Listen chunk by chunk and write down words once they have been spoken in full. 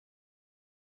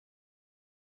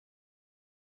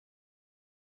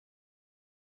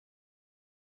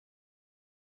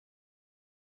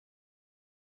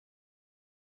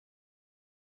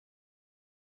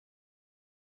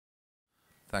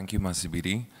Thank you,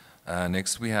 Masibidi.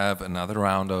 Next, we have another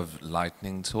round of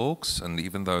lightning talks, and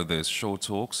even though there's short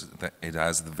talks, it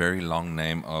has the very long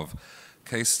name of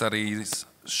case studies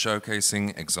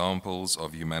showcasing examples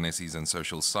of humanities and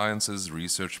social sciences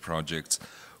research projects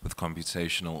with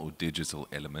computational or digital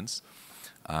elements.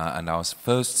 And our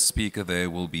first speaker there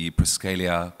will be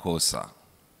Priscilla Kosa.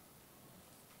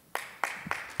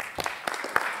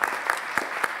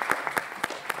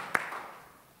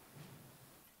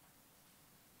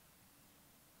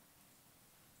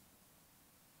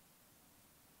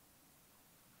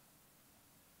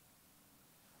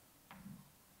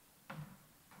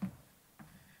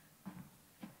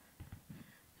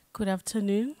 Good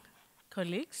afternoon,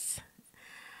 colleagues.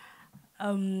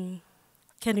 Can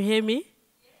you hear me?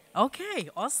 Okay,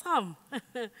 awesome.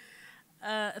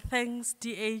 Thanks,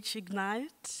 DH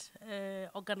Ignite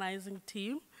organizing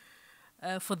team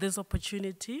for this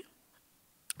opportunity.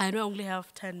 I know I only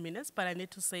have 10 minutes, but I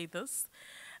need to say this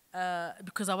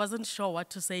because I wasn't sure what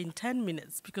to say in 10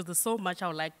 minutes because there's so much I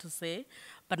would like to say,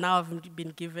 but now I've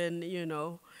been given,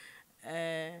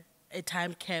 a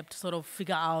time kept sort of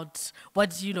figure out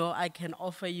what I can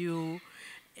offer you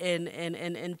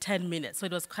in 10 minutes. So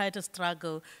it was quite a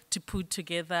struggle to put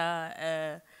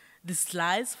together the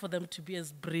slides for them to be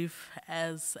as brief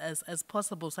as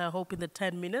possible. So I hope in the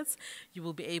 10 minutes you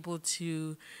will be able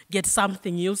to get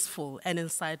something useful and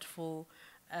insightful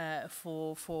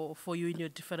for you in your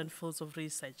different fields of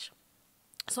research.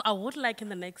 So I would like in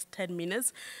the next 10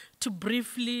 minutes to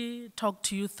briefly talk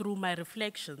to you through my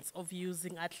reflections of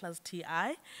using Atlas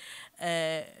TI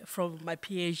from my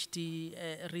PhD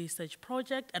research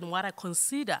project and what I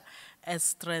consider as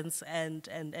strengths and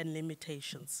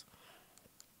limitations.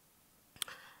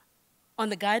 On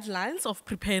the guidelines of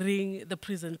preparing the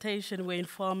presentation, we're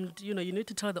informed, you need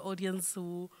to tell the audience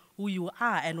who you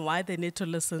are and why they need to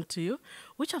listen to you,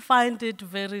 which I find it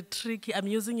very tricky. I'm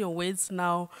using your words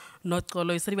now, not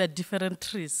Kolo. You said we are different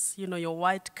trees. Your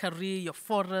white curry, your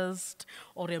forest,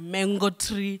 or a mango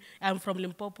tree. I'm from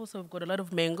Limpopo, so we've got a lot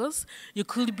of mangoes. You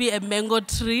could be a mango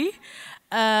tree.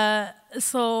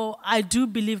 So I do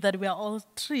believe that we are all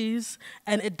trees,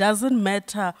 and it doesn't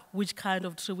matter which kind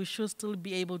of tree. We should still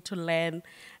be able to learn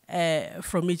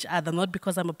from each other. Not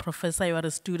because I'm a professor, you are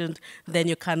a student, then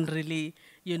you can't really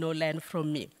learn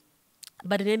from me.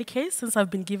 But in any case, since I've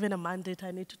been given a mandate,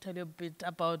 I need to tell you a bit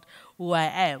about who I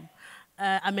am.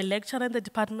 I'm a lecturer in the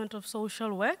Department of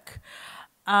Social Work.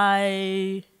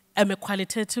 I am a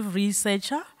qualitative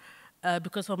researcher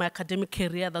because for my academic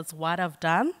career, that's what I've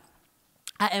done.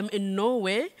 I am in no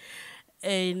way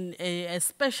a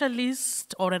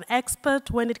specialist or an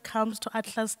expert when it comes to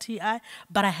Atlas TI,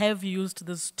 but I have used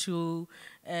this tool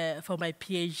for my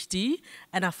PhD,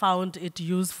 and I found it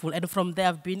useful. And from there,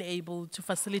 I've been able to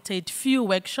facilitate few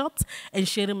workshops and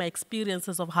sharing my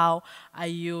experiences of how I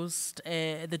used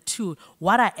the tool.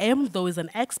 What I am, though, is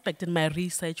an expert in my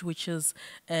research, which is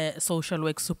social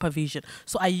work supervision.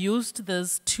 So I used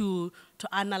this tool to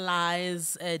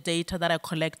analyze data that I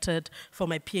collected for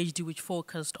my PhD, which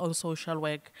focused on social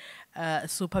work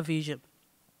supervision.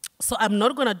 So I'm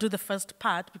not going to do the first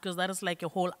part because that is like a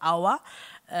whole hour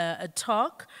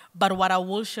talk, but what I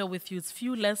will share with you is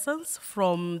few lessons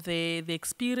from the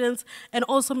experience and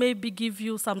also maybe give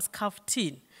you some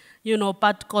skaftin,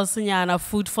 pat kosinyana,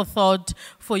 food for thought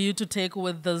for you to take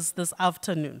with this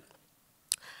afternoon.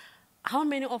 How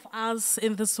many of us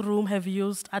in this room have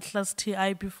used Atlas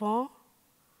TI before?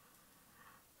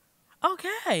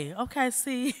 Okay, I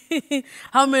see.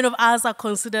 How many of us are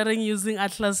considering using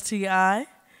Atlas TI?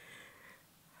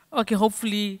 Okay,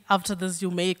 hopefully after this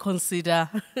you may consider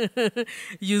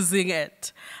using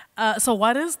it. So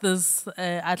what is this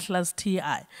Atlas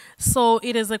TI? So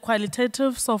it is a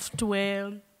qualitative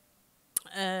software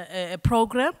a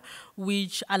program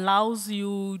which allows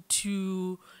you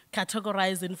to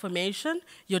categorize information,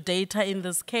 your data in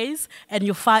this case, and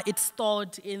it's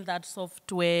stored in that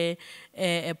software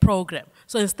program.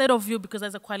 So instead of you, because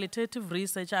as a qualitative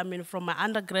researcher, I mean from my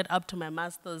undergrad up to my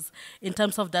master's, in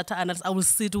terms of data analysis, I will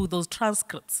sit with those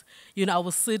transcripts. I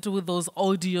will sit with those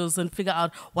audios and figure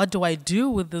out what do I do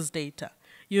with this data.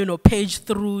 Page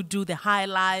through, do the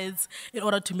highlights in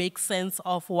order to make sense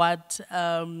of what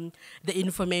the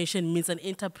information means and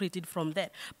interpret it from there.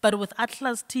 But with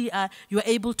Atlas TI, you're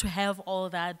able to have all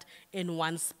that in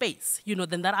one space.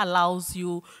 Then that allows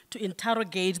you to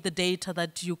interrogate the data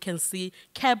that you can see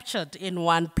captured in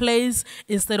one place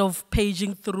instead of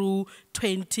paging through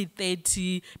 20,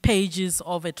 30 pages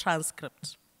of a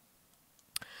transcript.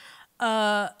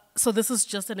 So this is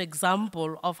just an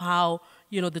example of how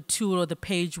the tool or the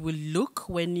page will look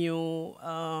when you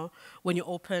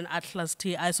open Atlas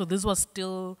TI. So this was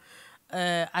still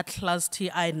Atlas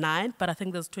TI9, but I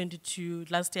think there's 22.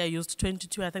 Last year I used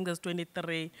 22. I think there's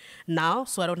 23 now,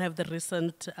 so I don't have the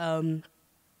recent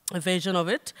version of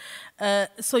it.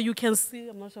 So you can see,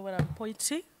 I'm not sure where I'm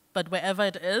pointing, but wherever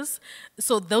it is.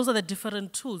 So those are the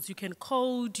different tools. You can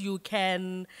code, you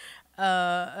can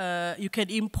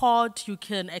import, you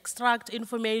can extract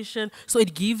information. So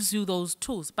it gives you those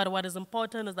tools. But what is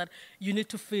important is that you need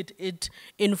to feed it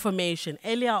information.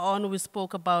 Earlier on, we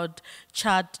spoke about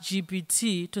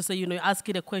ChatGPT to say, you ask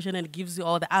it a question and it gives you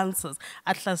all the answers.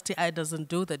 Atlas TI doesn't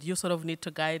do that. You sort of need to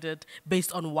guide it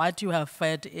based on what you have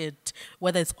fed it,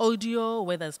 whether it's audio,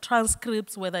 whether it's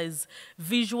transcripts, whether it's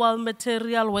visual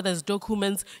material, whether it's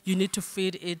documents. You need to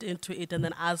feed it into it and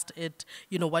then ask it,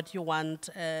 what you want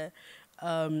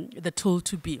the tool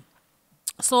to be.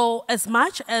 So as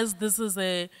much as this is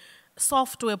a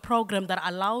software program that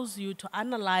allows you to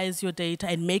analyze your data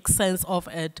and make sense of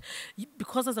it,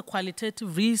 because as a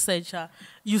qualitative researcher,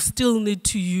 you still need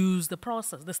to use the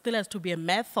process. There still has to be a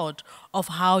method of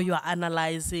how you are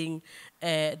analyzing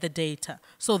the data.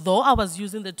 So though I was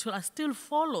using the tool, I still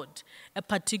followed a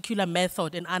particular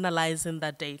method in analyzing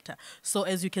that data. So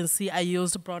as you can see, I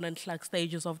used Brown and Clark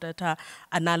stages of data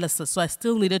analysis. So I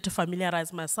still needed to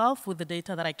familiarize myself with the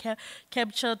data that I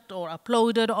captured or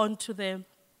uploaded onto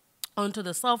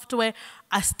the software.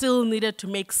 I still needed to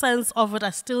make sense of it. I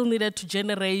still needed to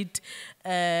generate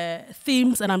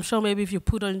themes, and I'm sure maybe if you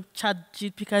put on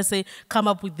ChatGPT, say, come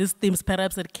up with these themes,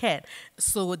 perhaps it can.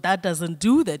 So that doesn't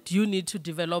do that. You need to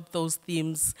develop those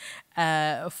themes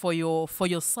for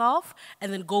yourself,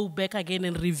 and then go back again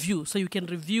and review. So you can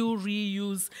review,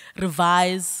 reuse,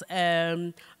 revise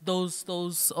those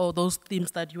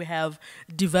themes that you have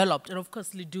developed, and of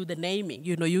course, you do the naming.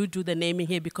 You do the naming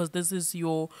here because this is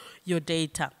your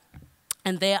data.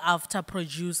 And thereafter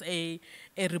produce a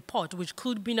report, which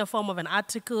could be in a form of an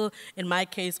article. In my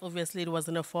case, obviously, it was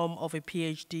in the form of a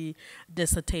PhD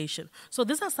dissertation. So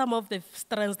these are some of the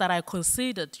strengths that I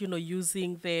considered,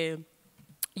 using the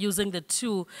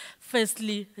tool.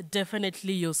 Firstly,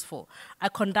 definitely useful. I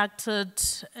conducted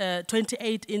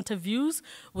 28 interviews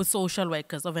with social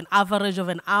workers of an average of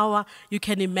an hour. You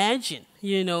can imagine,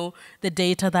 the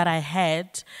data that I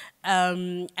had.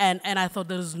 And I thought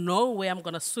there's no way I'm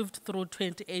going to sift through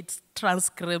 28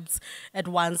 transcripts at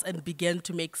once and begin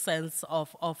to make sense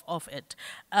of it.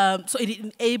 So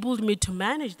it enabled me to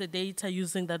manage the data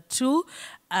using that tool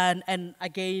and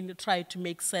again, try to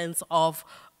make sense of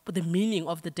the meaning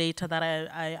of the data that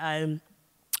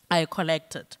I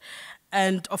collected.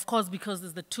 And of course, because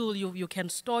there's the tool, you can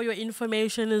store your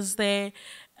information is there.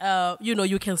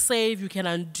 You can save, you can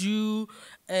undo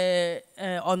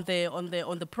on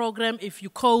the program. If you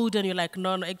code and you're like,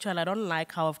 no, actually, I don't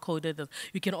like how I've coded this,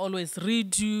 you can always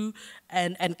redo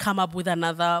and come up with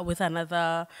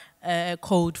another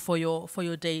code for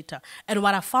your data. And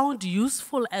what I found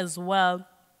useful as well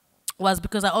was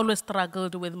because I always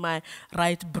struggled with my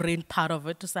right brain part of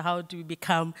it to say, how do you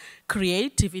become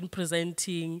creative in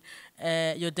presenting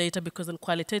your data? Because in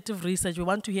qualitative research, we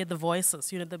want to hear the voices,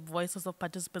 the voices of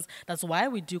participants. That's why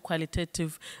we do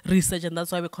qualitative research, and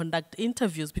that's why we conduct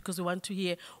interviews, because we want to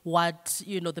hear what,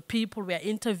 the people we are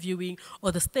interviewing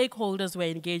or the stakeholders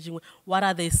we're engaging with, what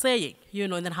are they saying,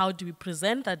 and then how do we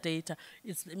present that data?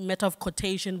 It's a matter of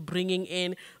quotation, bringing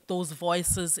in those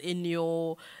voices in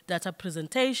your data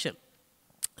presentation.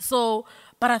 So,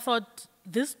 but I thought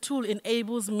this tool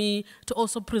enables me to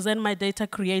also present my data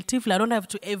creatively. I don't have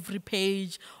to every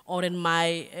page or in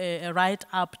my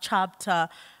write-up chapter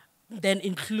then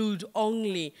include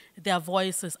only their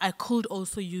voices. I could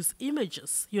also use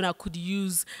images. I could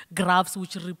use graphs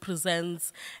which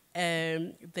represents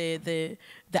the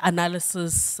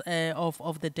analysis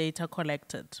of the data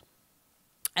collected.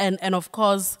 And of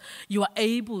course, you are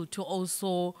able to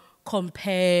also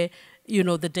compare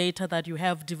the data that you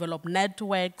have, developed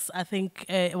networks. I think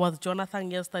it was Jonathan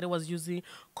yesterday was using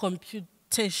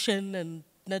computation and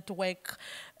network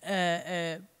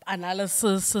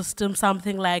analysis system,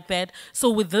 something like that. So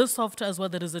with this software as well,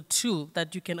 there is a tool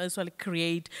that you can actually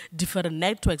create different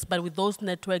networks. But with those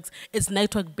networks, it's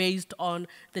network based on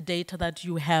the data that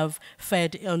you have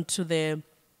fed onto the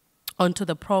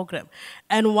program.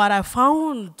 And what I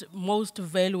found most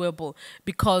valuable,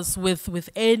 because with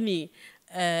any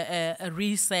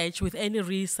research,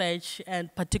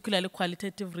 and particularly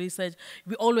qualitative research,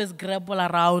 we always grapple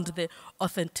around the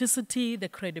authenticity, the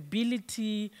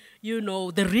credibility,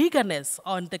 the rigorness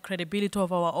on the credibility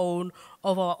of our own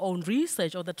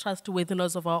research, or the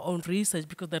trustworthiness of our own research,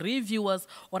 because the reviewers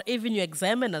or even your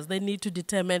examiners, they need to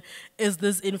determine, is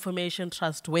this information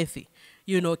trustworthy?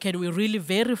 Can we really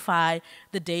verify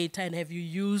the data, and have you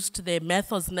used the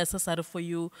methods necessary for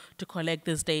you to collect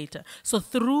this data? So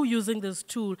through using this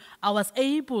tool, I was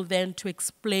able then to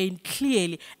explain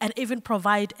clearly and even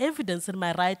provide evidence in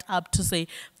my write-up to say,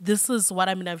 this is what,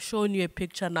 I've shown you a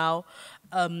picture now,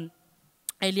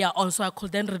 earlier on, so I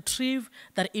could then retrieve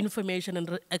that information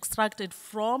and extract it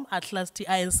from Atlas TI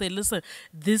and say, listen,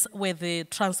 these were the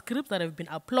transcripts that have been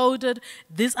uploaded.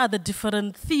 These are the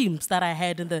different themes that I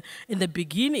had in the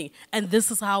beginning, and this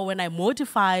is how, when I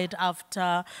modified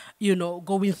after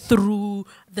going through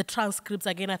the transcripts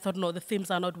again, I thought, no, the themes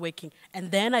are not working,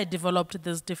 and then I developed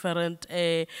these different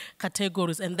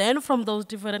categories, and then from those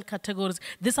different categories,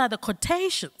 these are the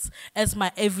quotations as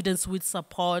my evidence which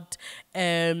support.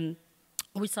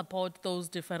 We support those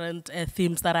different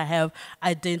themes that I have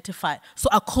identified. So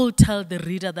I could tell the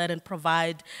reader that and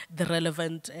provide the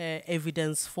relevant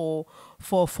evidence for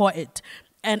it.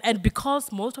 And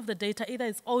because most of the data, either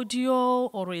it's audio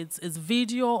or it's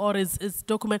video or it's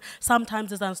document,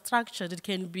 sometimes it's unstructured, it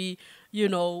can be,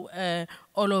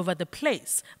 all over the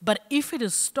place. But if it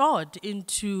is stored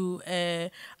into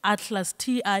Atlas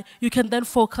TI, you can then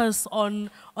focus on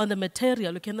the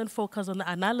material, you can then focus on the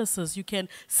analysis, you can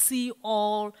see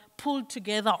pull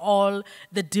together all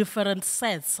the different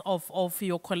sets of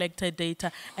your collected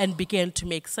data and begin to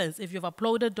make sense. If you've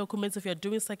uploaded documents, if you're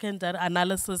doing secondary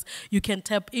analysis, you can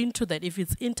tap into that. If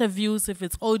it's interviews, if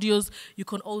it's audios, you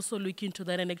can also look into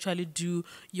that and actually do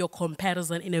your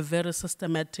comparison in a very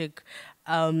systematic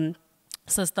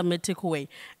way.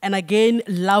 And again,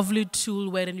 lovely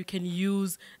tool wherein you can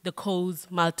use the codes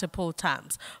multiple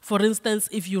times. For instance,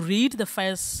 if you read the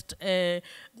first,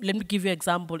 let me give you an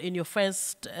example. In your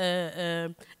first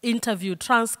interview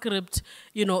transcript,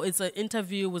 it's an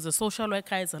interview with a social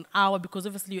worker, it's an hour, because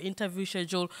obviously your interview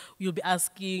schedule, you'll be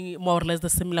asking more or less the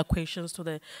similar questions to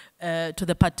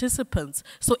the participants.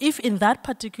 So if in that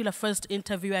particular first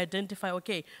interview, identify,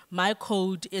 okay, my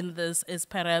code in this is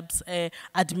perhaps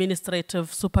administrative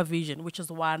supervision, which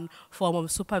is one form of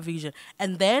supervision.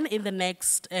 And then in the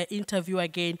next interview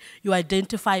again, you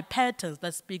identify patterns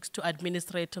that speaks to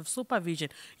administrative supervision.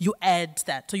 You add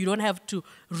that. So you don't have to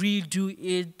redo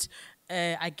it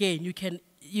again. You can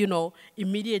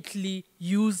immediately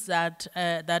use that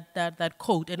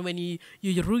code. And when you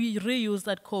reuse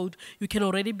that code, you can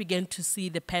already begin to see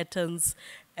the patterns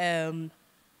from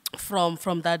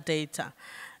that data.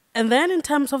 And then in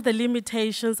terms of the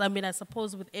limitations, I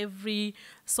suppose with every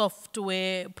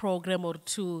software program or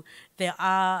tool, there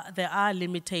are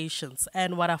limitations.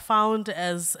 And what I found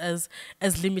as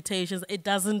limitations, it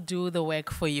doesn't do the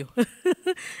work for you.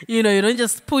 You don't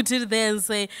just put it there and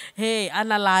say, hey,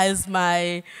 analyze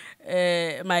my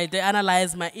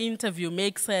interview,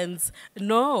 make sense.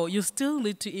 No, you still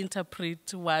need to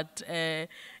interpret what it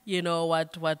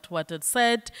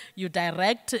said. You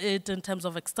direct it in terms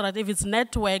of extract. If it's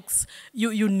networks,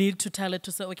 you need to tell it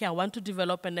to say, okay, I want to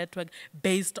develop a network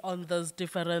based on those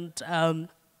different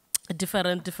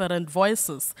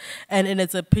voices. And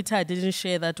it's a pity I didn't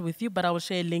share that with you, but I will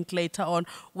share a link later on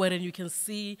wherein you can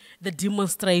see the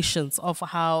demonstrations of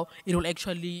how it will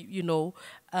actually,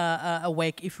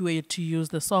 work if you were to use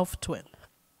the software.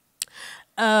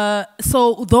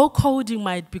 So though coding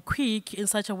might be quick in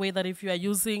such a way that if you are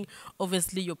using,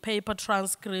 obviously, your paper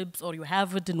transcripts or you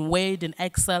have it in Word, in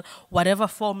Excel, whatever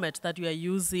format that you are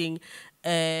using,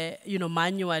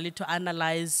 manually to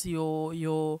analyze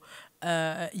your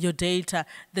data,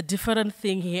 the different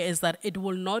thing here is that it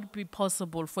will not be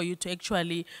possible for you to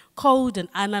actually code and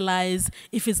analyze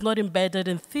if it's not embedded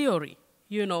in theory.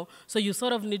 So you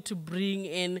sort of need to bring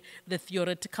in the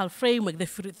theoretical framework, the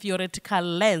theoretical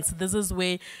lens. This is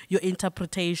where your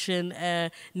interpretation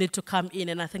need to come in.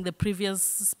 And I think the previous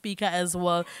speaker as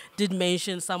well did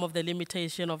mention some of the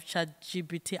limitation of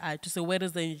ChatGPT to say, where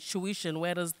is the intuition,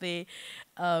 where is the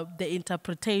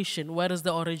interpretation, where is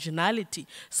the originality?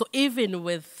 So even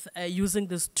with using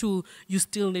this tool, you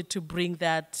still need to bring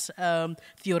that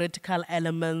theoretical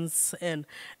elements in.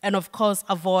 And of course,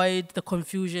 avoid the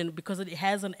confusion, because it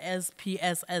has an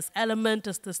SPSS element,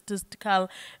 a statistical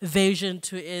version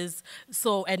to it.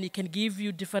 So, and it can give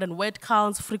you different word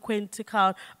counts, frequency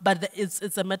count, but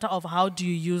it's a matter of how do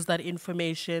you use that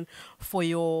information for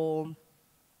your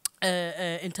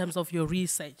in terms of your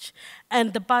research.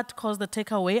 And the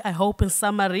takeaway, I hope in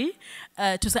summary,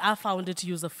 to say I found it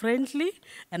user-friendly,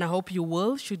 and I hope you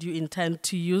will, should you intend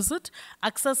to use it.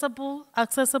 Accessible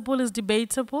is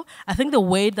debatable. I think the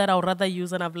way that I would rather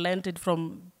use, and I've learned it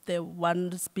from the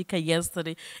one speaker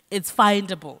yesterday, it's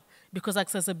findable. Because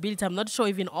accessibility, I'm not sure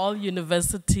if in all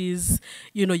universities,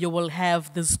 you will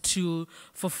have this tool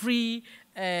for free.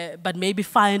 but maybe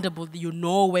findable, you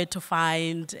know where to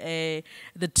find the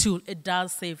tool. It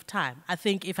does save time. I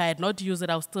think if I had not used it,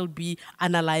 I'll still be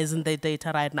analyzing the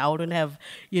data right now. I wouldn't have,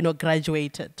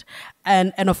 graduated.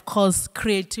 And of course,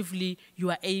 creatively, you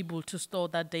are able to store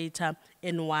that data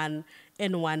in one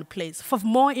place. For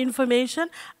more information,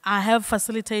 I have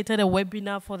facilitated a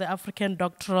webinar for the African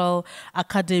Doctoral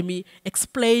Academy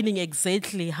explaining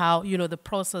exactly how, the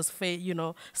process,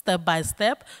 step by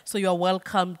step. So you're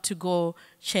welcome to go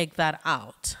check that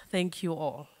out. Thank you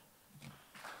all.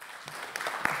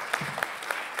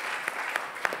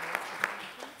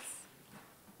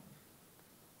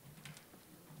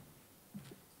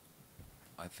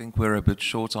 I think we're a bit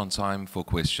short on time for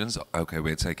questions. Okay,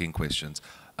 we're taking questions.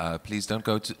 Please don't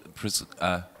go to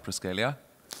Priscilla.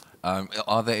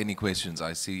 Are there any questions?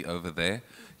 I see over there.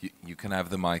 You can have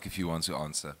the mic if you want to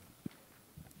answer.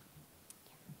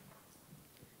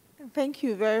 Thank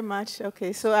you very much.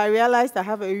 Okay, so I realized I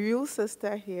have a real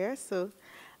sister here, so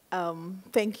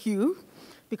thank you,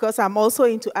 because I'm also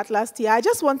into Atlas TI. I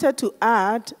just wanted to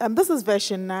add, this is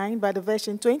version 9, but the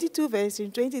version 22,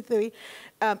 version 23,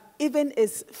 even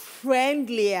is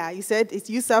friendlier. You said it's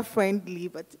user-friendly,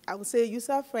 but I would say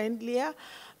user-friendlier,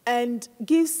 and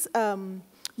gives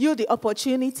you the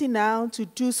opportunity now to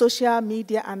do social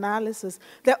media analysis.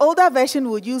 The older version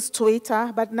would use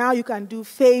Twitter, but now you can do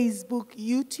Facebook,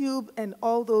 YouTube, and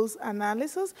all those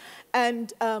analysis.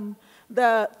 And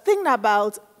the thing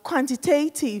about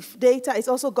quantitative data is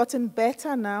also gotten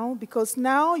better now, because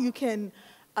now you can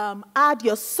add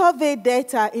your survey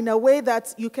data in a way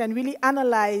that you can really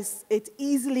analyze it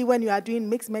easily when you are doing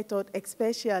mixed method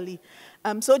especially.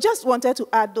 So just wanted to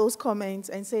add those comments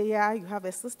and say, yeah, you have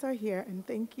a sister here, and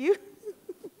thank you.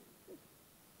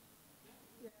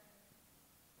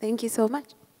 Thank you so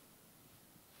much.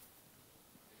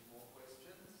 Any more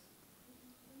questions?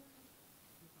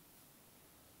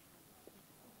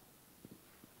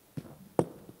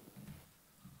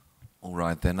 All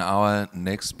right, then our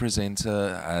next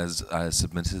presenter has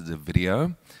submitted a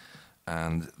video,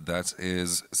 and that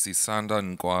is Sisanda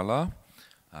Nkoala.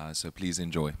 So please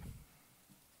enjoy.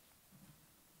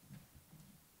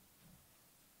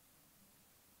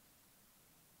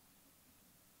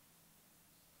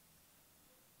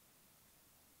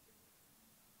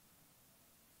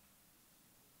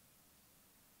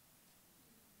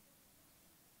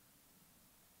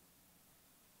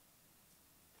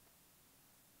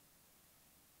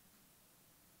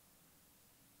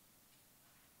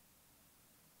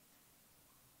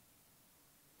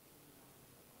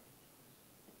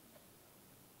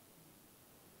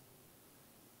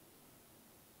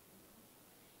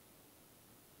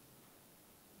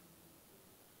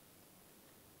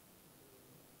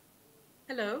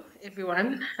 Hello,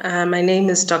 everyone. My name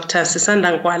is Dr.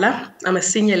 Sisanda Nkoala. I'm a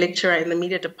senior lecturer in the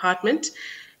media department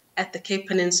at the Cape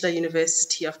Peninsula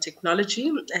University of Technology,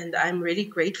 and I'm really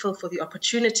grateful for the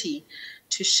opportunity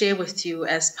to share with you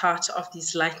as part of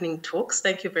these lightning talks.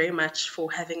 Thank you very much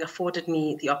for having afforded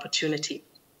me the opportunity.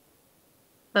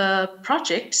 The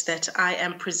project that I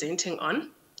am presenting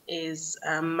on is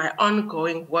my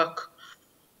ongoing work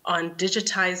on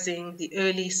digitizing the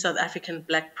early South African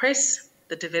Black press,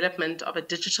 the development of a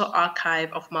digital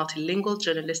archive of multilingual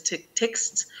journalistic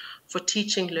texts for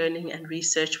teaching, learning, and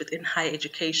research within higher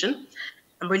education.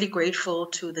 I'm really grateful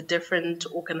to the different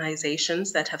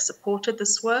organizations that have supported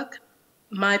this work.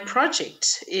 My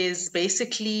project is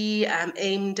basically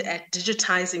aimed at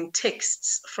digitizing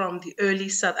texts from the early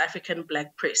South African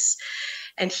Black press.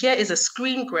 And here is a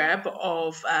screen grab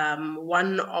of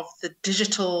one of the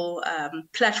digital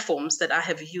platforms that I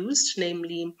have used,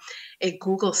 namely a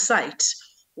Google site,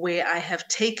 where I have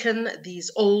taken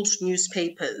these old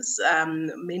newspapers,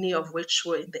 many of which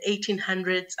were in the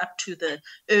 1800s up to the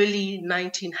early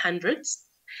 1900s,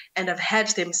 and I've had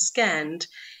them scanned,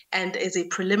 and as a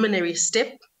preliminary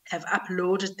step, have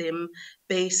uploaded them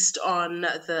based on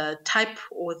the type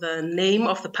or the name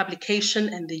of the publication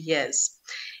and the years.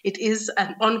 It is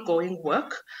an ongoing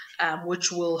work,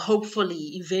 which will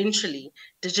hopefully eventually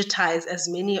digitize as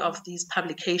many of these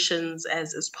publications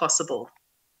as is possible.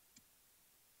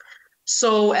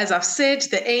 So as I've said,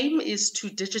 the aim is to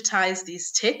digitize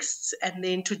these texts and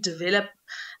then to develop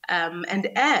and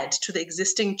add to the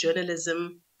existing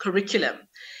journalism curriculum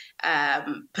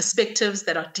perspectives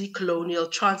that are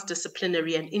decolonial,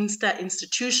 transdisciplinary, and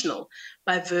institutional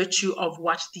by virtue of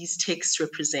what these texts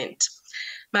represent.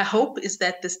 My hope is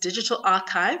that this digital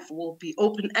archive will be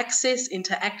open access,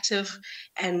 interactive,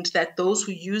 and that those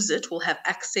who use it will have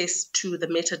access to the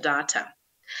metadata.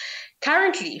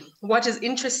 Currently, what is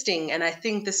interesting, and I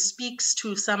think this speaks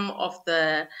to some of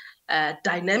the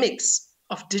dynamics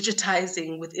of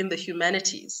digitizing within the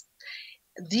humanities.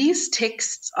 These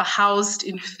texts are housed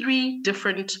in 3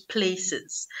 different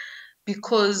places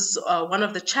because one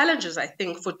of the challenges, I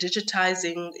think, for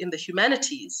digitizing in the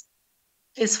humanities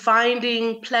is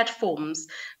finding platforms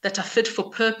that are fit for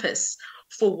purpose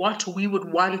for what we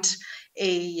would want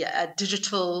a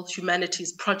digital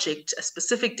humanities project, a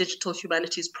specific digital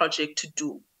humanities project to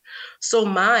do. So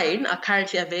mine are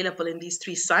currently available in these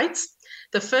 3 sites.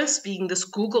 The first being this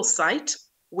Google site,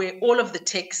 where all of the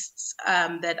texts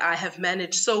that I have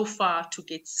managed so far to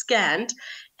get scanned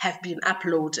have been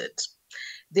uploaded.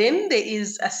 Then there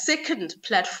is a second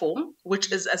platform,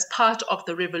 which is as part of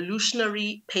the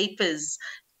Revolutionary Papers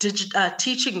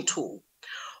teaching tool,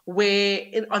 where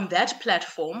on that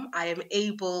platform, I am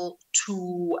able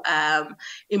to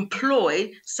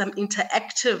employ some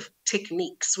interactive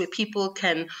techniques where people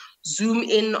can zoom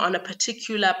in on a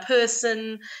particular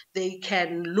person, they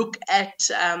can look at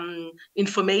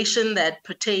information that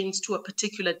pertains to a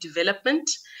particular development,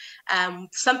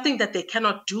 something that they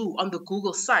cannot do on the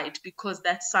Google site because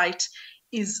that site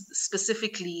is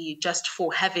specifically just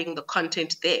for having the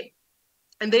content there.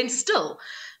 And then still,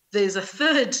 there's a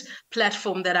third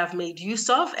platform that I've made use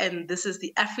of, and this is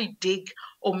the AfriDig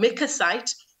or Meka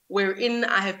site, wherein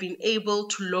I have been able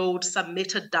to load some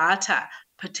metadata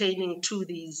pertaining to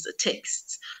these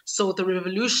texts. So the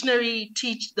Revolutionary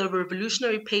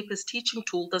Papers teaching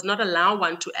tool does not allow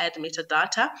one to add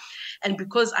metadata. And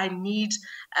because I need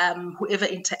whoever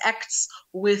interacts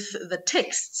with the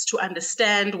texts to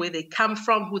understand where they come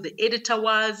from, who the editor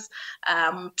was,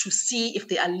 to see if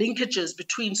there are linkages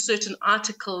between certain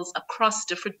articles across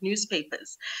different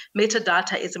newspapers,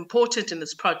 metadata is important in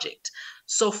this project.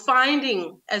 So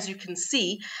finding, as you can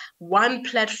see, one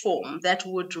platform that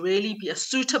would really be a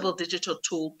suitable digital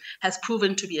tool has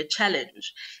proven to be a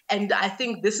challenge. And I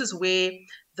think this is where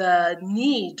the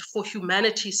need for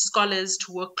humanities scholars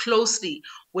to work closely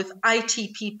with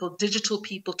IT people, digital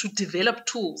people, to develop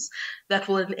tools that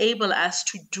will enable us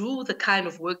to do the kind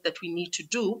of work that we need to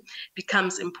do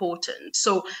becomes important.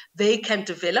 So they can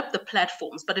develop the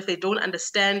platforms, but if they don't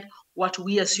understand what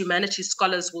we as humanities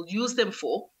scholars will use them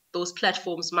for, those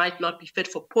platforms might not be fit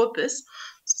for purpose.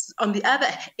 On the other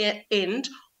end,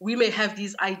 we may have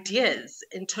these ideas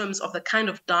in terms of the kind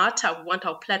of data we want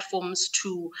our platforms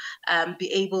to be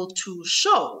able to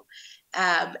show,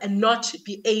 and not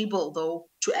be able, though,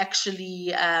 to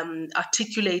actually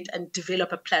articulate and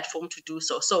develop a platform to do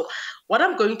so. So what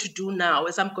I'm going to do now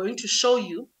is I'm going to show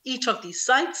you each of these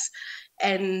sites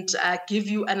and give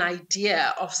you an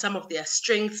idea of some of their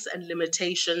strengths and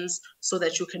limitations so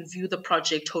that you can view the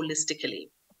project holistically.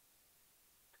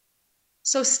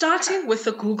 So starting with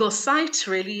the Google site,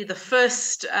 really the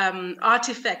first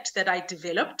artifact that I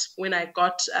developed when I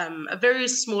got a very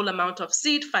small amount of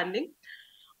seed funding,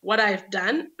 what I've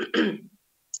done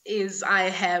is I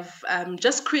have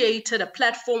just created a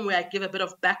platform where I give a bit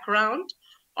of background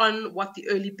on what the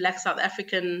early South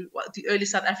African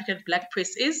Black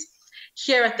press is.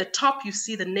 Here at the top, you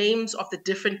see the names of the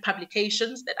different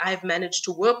publications that I've managed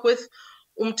to work with.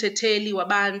 Umthetheli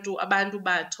wabantu, abantu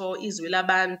batho, izwi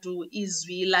labantu,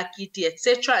 izwi lakiti,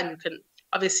 etc. And you can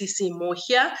obviously see more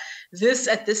here. This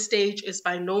at this stage is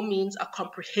by no means a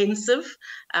comprehensive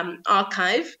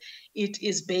archive. It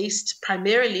is based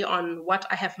primarily on what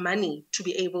I have money to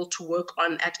be able to work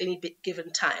on at any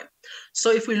given time.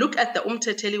 So if we look at the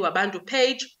Umthetheli wabantu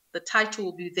page, the title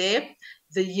will be there.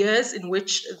 The years in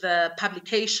which the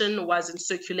publication was in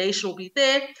circulation will be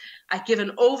there. I give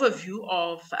an overview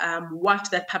of what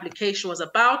that publication was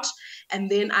about, and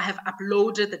then I have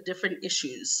uploaded the different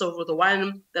issues. So the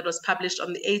one that was published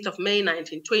on the 8th of May,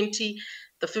 1920,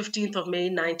 the 15th of May,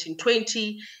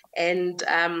 1920, and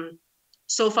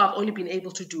so far I've only been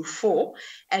able to do 4.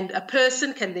 And a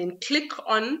person can then click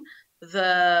on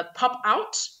the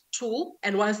pop-out tool,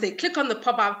 and once they click on the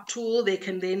pop-out tool, they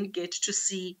can then get to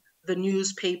see the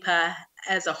newspaper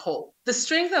as a whole. The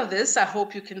strength of this, I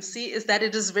hope you can see, is that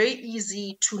it is very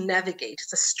easy to navigate.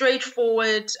 It's a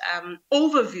straightforward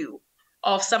overview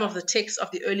of some of the texts of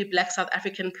the early Black South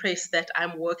African press that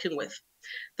I'm working with.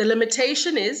 The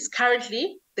limitation is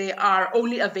currently they are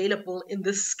only available in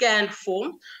the scanned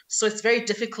form, so it's very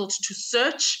difficult to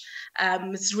search.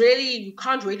 You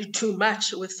can't really do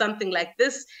much with something like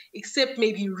this, except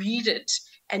maybe read it.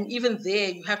 And even there,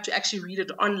 you have to actually read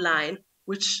it online,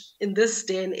 which in this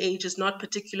day and age is not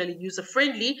particularly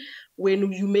user-friendly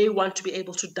when you may want to be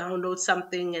able to download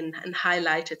something and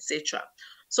highlight, etc.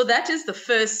 So that is the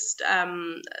first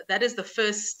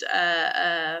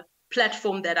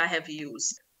platform that I have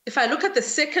used. If I look at the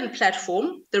second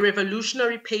platform, the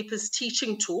Revolutionary Papers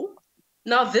teaching tool,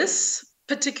 now this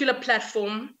particular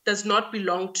platform does not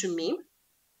belong to me.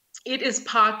 It is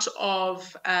part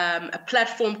of a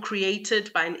platform created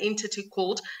by an entity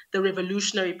called the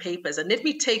Revolutionary Papers. And let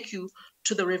me take you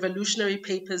to the Revolutionary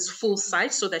Papers full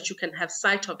site so that you can have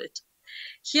sight of it.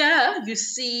 Here you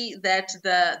see that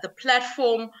the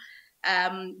platform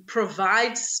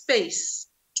provides space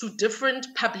to different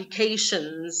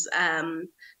publications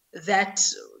that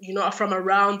are from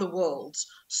around the world.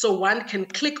 So one can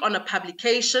click on a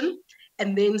publication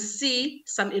and then see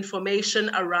some information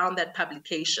around that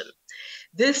publication.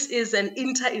 This is an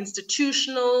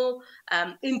interinstitutional,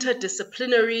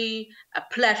 interdisciplinary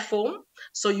platform.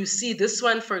 So you see this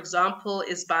one, for example,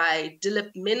 is by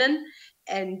Dilip Menon,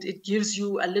 and it gives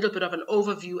you a little bit of an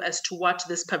overview as to what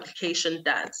this publication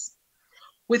does.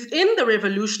 Within the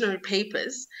Revolutionary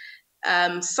Papers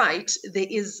site, there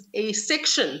is a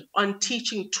section on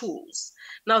teaching tools.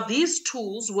 Now, these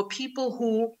tools were people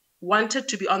who wanted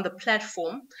to be on the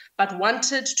platform, but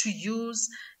wanted to use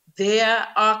their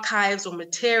archives or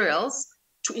materials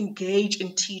to engage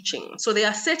in teaching. So they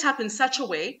are set up in such a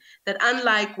way that,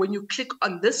 unlike when you click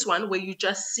on this one, where you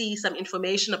just see some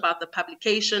information about the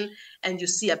publication and you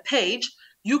see a page,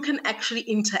 you can actually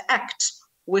interact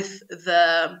with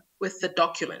the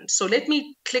document. So let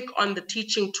me click on the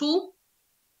teaching tool.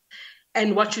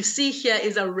 And what you see here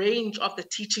is a range of the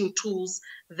teaching tools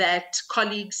that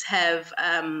colleagues have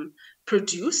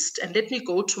produced. And let me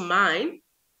go to mine,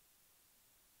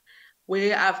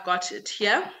 where I've got it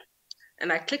here.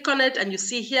 And I click on it, and you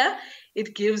see here,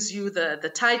 it gives you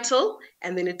the title,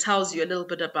 and then it tells you a little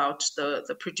bit about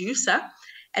the producer.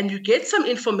 And you get some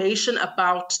information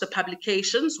about the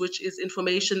publications, which is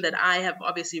information that I have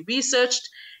obviously researched.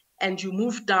 And you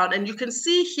move down, and you can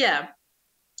see here,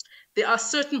 there are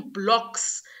certain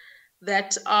blocks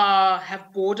that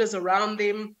have borders around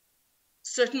them,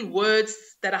 certain words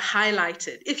that are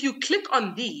highlighted. If you click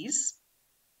on these,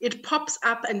 it pops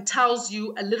up and tells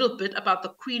you a little bit about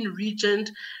the Queen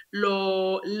Regent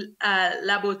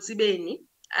Labotsibeni,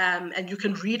 and you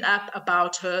can read up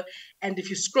about her. And if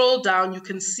you scroll down, you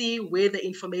can see where the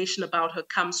information about her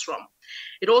comes from.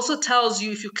 It also tells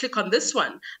you, if you click on this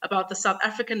one, about the South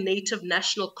African Native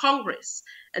National Congress,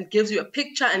 and gives you a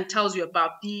picture and tells you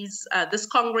about this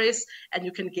Congress, and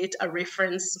you can get a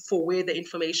reference for where the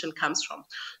information comes from.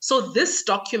 So this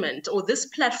document or this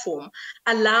platform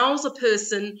allows a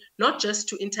person not just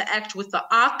to interact with the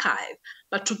archive,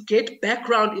 but to get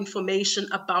background information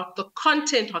about the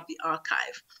content of the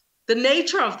archive. The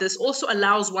nature of this also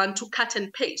allows one to cut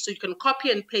and paste. So you can copy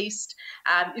and paste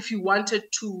if you wanted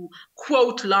to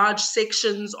quote large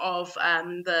sections of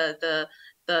the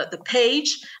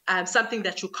page, something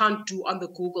that you can't do on the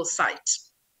Google site.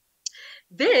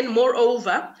 Then,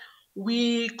 moreover,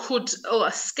 we could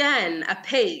scan a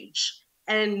page.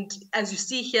 And as you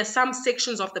see here, some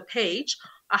sections of the page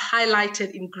are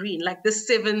highlighted in green, like this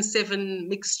 7-7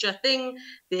 mixture thing.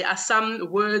 There are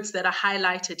some words that are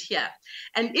highlighted here.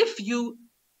 And if you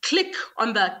click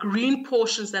on the green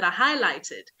portions that are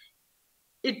highlighted,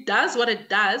 it does what it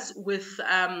does with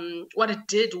what it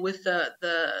did with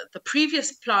the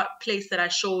previous place that I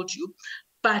showed you,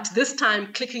 but this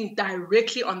time clicking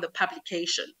directly on the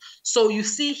publication. So you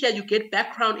see here, you get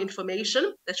background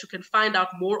information that you can find out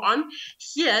more on.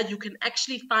 Here, you can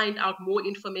actually find out more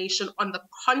information on the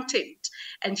content.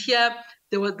 And here,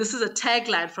 this is a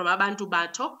tagline from Abantu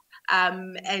Bato,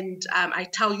 and I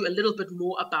tell you a little bit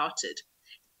more about it.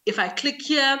 If I click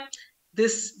here,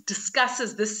 this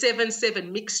discusses this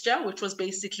 7-7 mixture, which was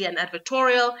basically an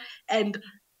advertorial. And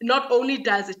not only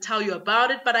does it tell you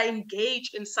about it, but I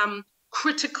engage in some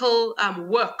critical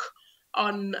work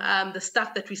on the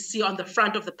stuff that we see on the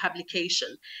front of the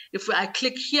publication. If I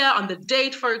click here on the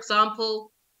date, for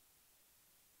example,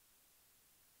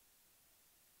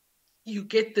 you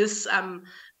get this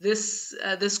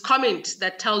this comment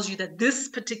that tells you that this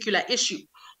particular issue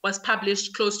was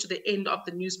published close to the end of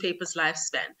the newspaper's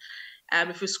lifespan.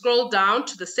 If we scroll down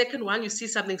to the second one, you see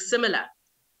something similar.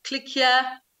 Click here.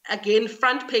 Again,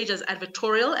 front page as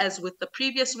advertorial as with the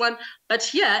previous one, but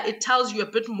here it tells you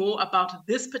a bit more about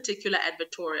this particular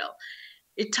advertorial.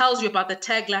 It tells you about the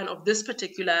tagline of this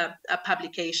particular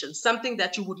publication, something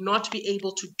that you would not be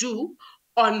able to do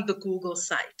on the Google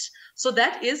site. So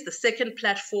that is the second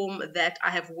platform that I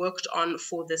have worked on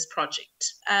for this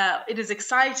project. It is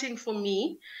exciting for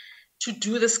me to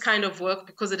do this kind of work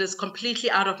because it is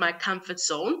completely out of my comfort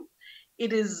zone.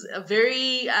 it is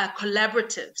very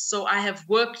collaborative. So I have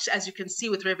worked, as you can see,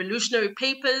 with revolutionary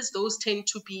papers. Those tend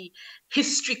to be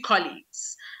history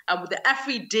colleagues. With the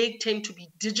AfriDig tend to be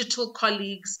digital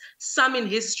colleagues, some in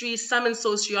history, some in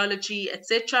sociology,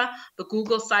 etc. The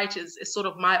Google site is sort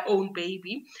of my own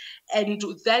baby. And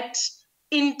that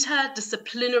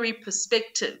interdisciplinary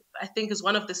perspective, I think, is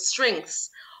one of the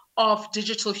strengths of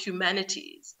digital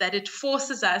humanities, that it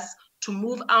forces us to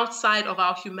move outside of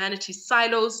our humanities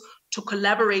silos, to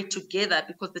collaborate together,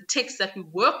 because the texts that we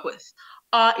work with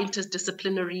are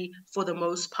interdisciplinary for the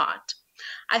most part.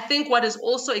 I think what is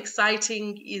also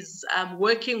exciting is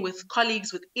working with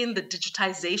colleagues within the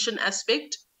digitization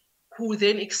aspect, who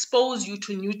then expose you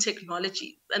to new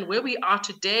technologies. And where we are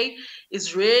today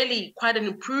is really quite an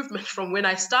improvement from when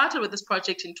I started with this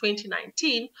project in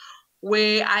 2019,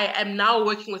 where I am now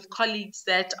working with colleagues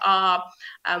that are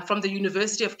from the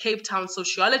University of Cape Town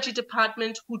Sociology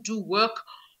Department, who do work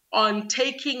on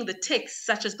taking the texts,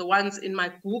 such as the ones in my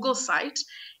Google site,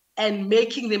 and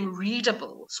making them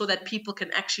readable so that people can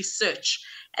actually search.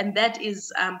 And that is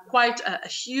quite a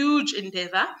huge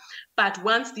endeavor. But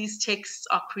once these texts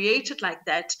are created like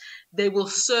that, they will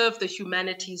serve the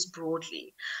humanities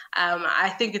broadly.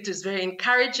 I think it is very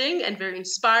encouraging and very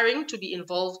inspiring to be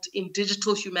involved in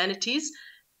digital humanities,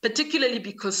 particularly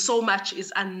because so much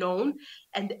is unknown.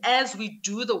 And as we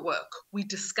do the work, we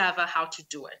discover how to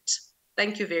do it.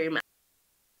 Thank you very much.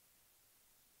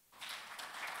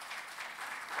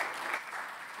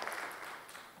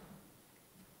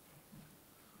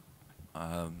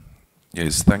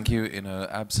 Yes, thank you. In her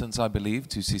absence, I believe,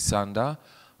 to Sisanda.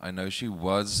 I know she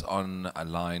was on a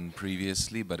line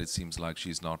previously, but it seems like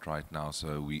she's not right now,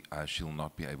 so she'll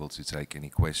not be able to take any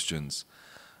questions.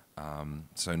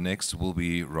 So next will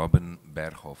be Robin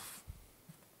Berghoff.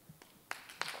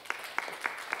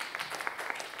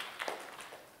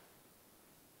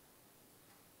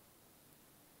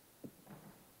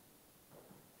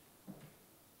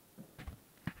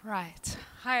 Right.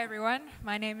 Hi, everyone.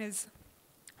 My name is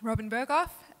Robin Berghoff.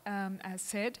 As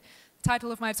said, the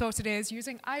title of my talk today is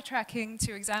Using Eye Tracking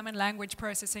to Examine Language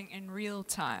Processing in Real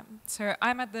Time. So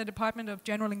I'm at the Department of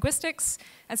General Linguistics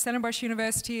at Stellenbosch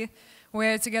University,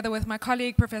 where together with my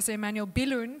colleague, Professor Emmanuel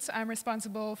Billund, I'm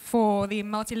responsible for the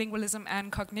Multilingualism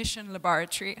and Cognition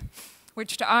Laboratory,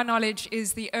 which to our knowledge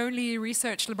is the only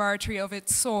research laboratory of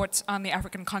its sort on the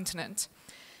African continent.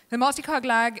 The Multicog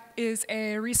Lab is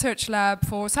a research lab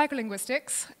for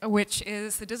psycholinguistics, which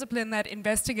is the discipline that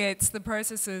investigates the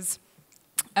processes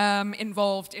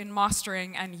involved in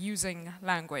mastering and using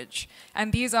language.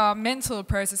 And these are mental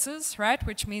processes, right,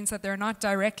 which means that they're not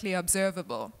directly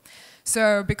observable.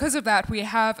 So because of that, we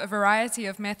have a variety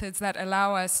of methods that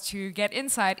allow us to get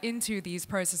insight into these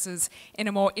processes in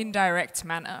a more indirect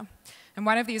manner. And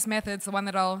one of these methods, the one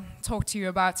that I'll talk to you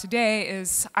about today,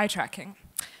 is eye tracking.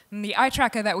 And the eye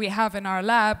tracker that we have in our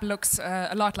lab looks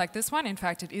a lot like this one. In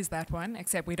fact, it is that one,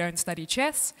 except we don't study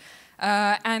chess.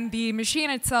 And the machine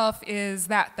itself is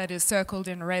that is circled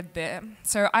in red there.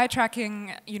 So eye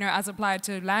tracking, as applied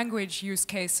to language use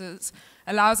cases,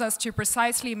 allows us to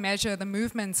precisely measure the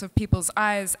movements of people's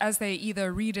eyes as they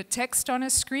either read a text on a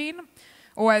screen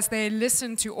or as they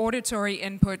listen to auditory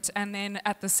input and then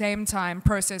at the same time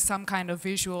process some kind of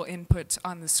visual input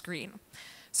on the screen.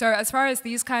 So as far as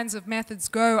these kinds of methods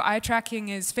go, eye tracking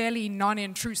is fairly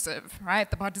non-intrusive,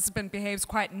 right? The participant behaves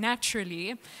quite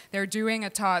naturally. They're doing a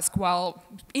task while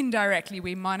indirectly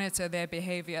we monitor their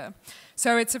behavior.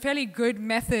 So it's a fairly good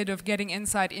method of getting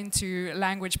insight into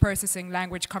language processing,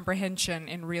 language comprehension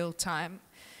in real time.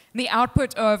 The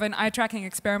output of an eye tracking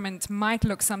experiment might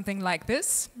look something like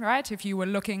this, right? If you were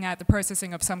looking at the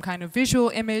processing of some kind of visual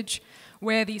image,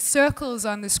 where the circles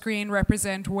on the screen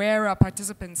represent where a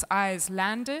participant's eyes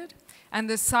landed, and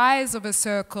the size of a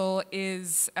circle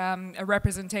is a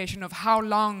representation of how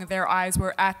long their eyes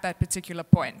were at that particular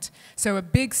point. So a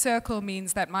big circle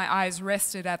means that my eyes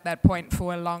rested at that point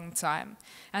for a long time.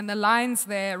 And the lines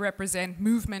there represent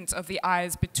movement of the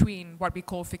eyes between what we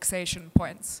call fixation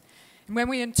points. When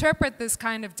we interpret this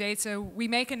kind of data, we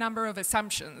make a number of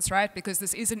assumptions, right? Because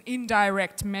this is an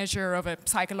indirect measure of a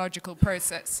psychological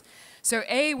process. So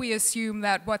A, we assume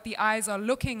that what the eyes are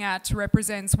looking at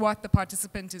represents what the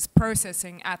participant is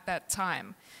processing at that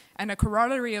time. And a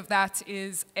corollary of that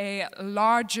is a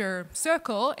larger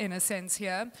circle, in a sense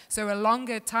here, so a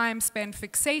longer time spent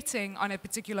fixating on a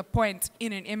particular point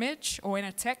in an image or in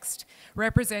a text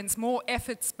represents more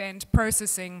effort spent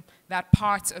processing that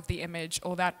part of the image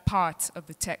or that part of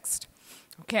the text.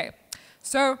 Okay,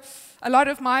 so a lot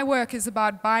of my work is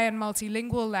about bi- and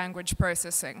multilingual language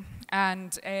processing,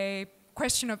 and a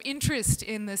question of interest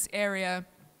in this area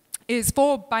is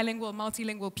for bilingual,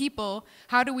 multilingual people,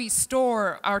 how do we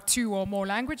store our 2 or more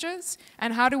languages,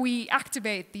 and how do we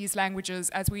activate these languages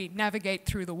as we navigate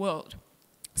through the world?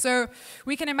 So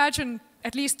we can imagine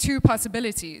at least 2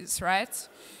 possibilities, right?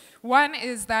 One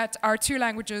is that our 2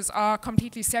 languages are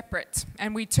completely separate,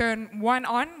 and we turn one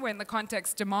on when the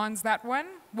context demands that one,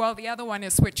 while the other one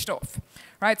is switched off,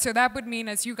 right? So that would mean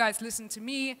as you guys listen to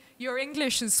me, your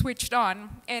English is switched on,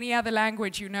 any other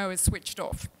language you know is switched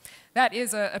off. That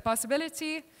is a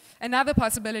possibility. Another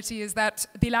possibility is that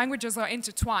the languages are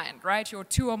intertwined, right? Your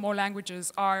 2 or more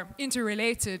languages are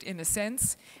interrelated in a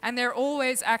sense, and they're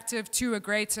always active to a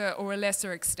greater or a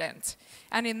lesser extent.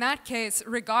 And in that case,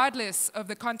 regardless of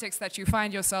the context that you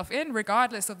find yourself in,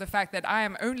 regardless of the fact that I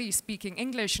am only speaking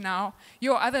English now,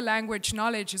 your other language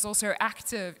knowledge is also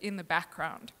active in the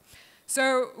background.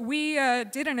 So we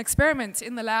did an experiment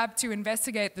in the lab to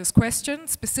investigate this question,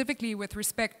 specifically with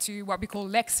respect to what we call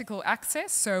lexical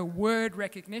access, so word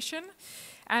recognition.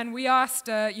 And we asked,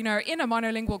 in a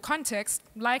monolingual context,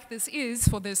 like this is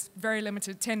for this very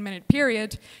limited 10-minute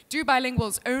period, do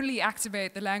bilinguals only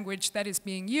activate the language that is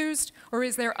being used, or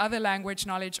is there other language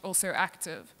knowledge also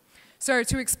active? So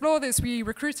to explore this, we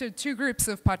recruited 2 groups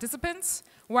of participants.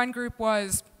 One group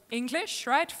was English,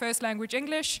 right, first language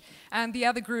English, and the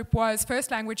other group was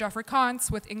first language Afrikaans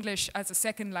with English as a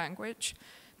second language.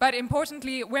 But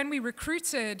importantly, when we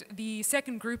recruited the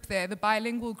second group there, the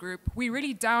bilingual group, we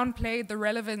really downplayed the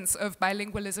relevance of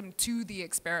bilingualism to the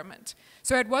experiment.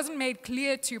 So it wasn't made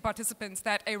clear to participants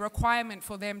that a requirement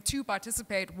for them to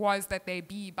participate was that they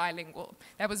be bilingual.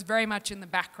 That was very much in the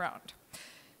background.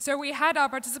 So we had our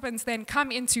participants then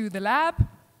come into the lab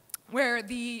where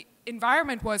the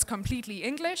environment was completely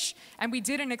English, and we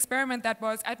did an experiment that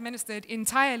was administered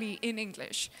entirely in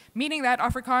English, meaning that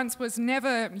Afrikaans was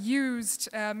never used,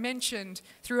 mentioned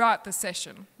throughout the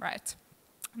session, right?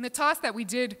 And the task that we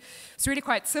did was really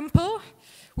quite simple.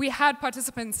 We had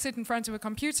participants sit in front of a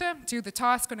computer, do the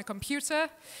task on a computer.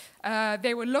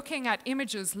 They were looking at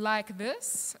images like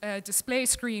this, a display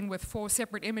screen with 4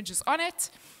 separate images on it.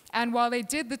 And while they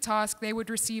did the task, they would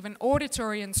receive an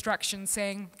auditory instruction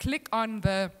saying, click on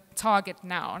the target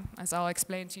noun, as I'll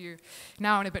explain to you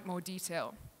now in a bit more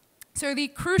detail. So the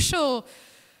crucial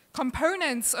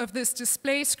components of this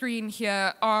display screen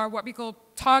here are what we call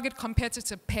target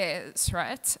competitor pairs,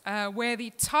 right? Where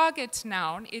the target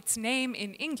noun, its name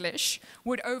in English,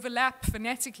 would overlap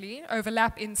phonetically,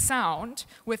 overlap in sound,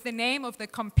 with the name of the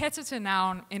competitor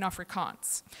noun in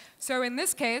Afrikaans. So in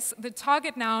this case, the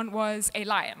target noun was a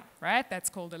lion, right? That's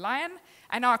called a lion.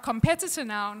 And our competitor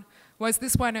noun was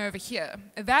this one over here.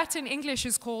 That in English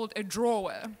is called a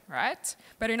drawer, right?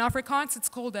 But in Afrikaans it's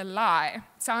called a lie.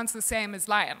 Sounds the same as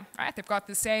lion, right? They've got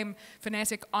the same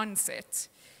phonetic onset.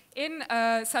 In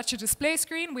such a display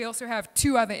screen, we also have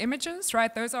 2 other images,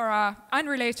 right? Those are our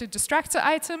unrelated distractor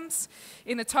items.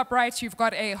 In the top right, you've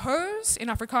got a hose. In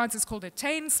Afrikaans, it's called a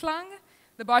tuinslang.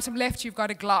 The bottom left, you've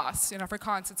got a glass. In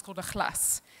Afrikaans, it's called a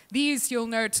glas. These, you'll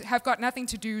note, have got nothing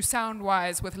to do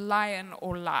sound-wise with lion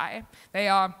or lie. They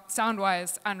are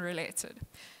sound-wise unrelated.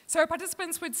 So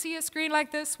participants would see a screen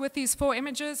like this with these 4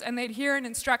 images, and they'd hear an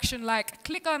instruction like,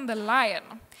 click on the lion.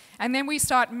 And then we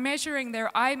start measuring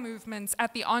their eye movements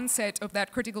at the onset of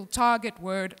that critical target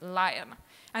word, lion.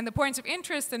 And the point of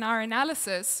interest in our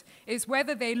analysis is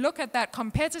whether they look at that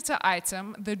competitor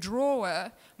item, the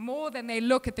drawer, more than they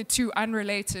look at the 2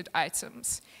 unrelated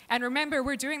items. And remember,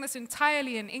 we're doing this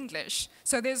entirely in English,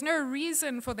 so there's no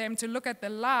reason for them to look at the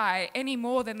lie any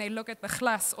more than they look at the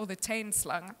glas or the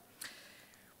tuinslang.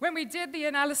 When we did the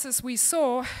analysis, we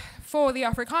saw for the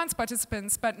Afrikaans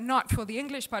participants, but not for the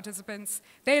English participants,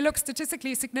 they look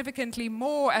statistically significantly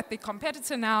more at the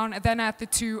competitor noun than at the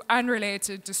 2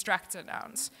 unrelated distractor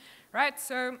nouns, right?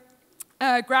 So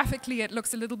graphically, it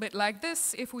looks a little bit like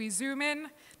this. If we zoom in,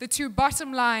 the 2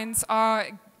 bottom lines are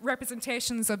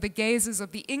representations of the gazes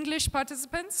of the English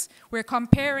participants. We're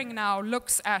comparing now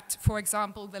looks at, for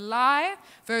example, the lie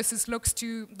versus looks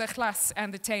to the glas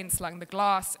and the tuinslang, the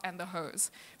glass and the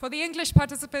hose. For the English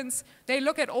participants, they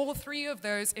look at all 3 of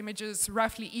those images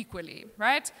roughly equally,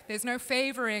 right? There's no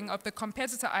favoring of the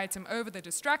competitor item over the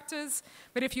distractors,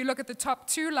 but if you look at the top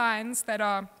 2 lines that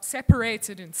are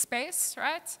separated in space,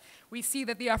 right, we see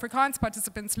that the Afrikaans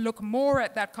participants look more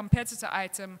at that competitor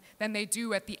item than they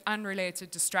do at the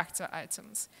unrelated distractor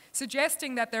items,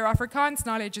 suggesting that their Afrikaans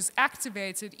knowledge is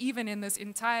activated even in this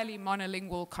entirely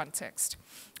monolingual context.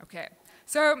 Okay,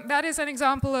 so that is an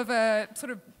example of a sort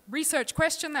of research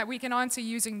question that we can answer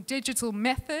using digital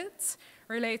methods,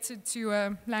 related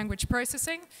to language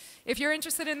processing. If you're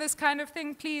interested in this kind of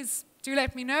thing, please do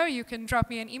let me know. You can drop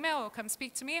me an email or come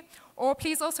speak to me. Or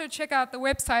please also check out the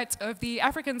website of the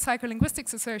African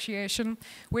Psycholinguistics Association,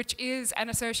 which is an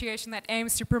association that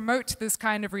aims to promote this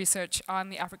kind of research on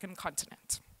the African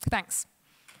continent. Thanks.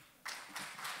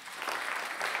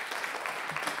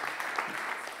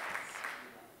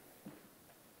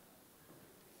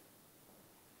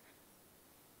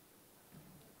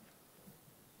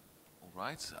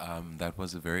 Right, that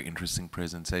was a very interesting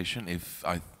presentation.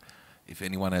 If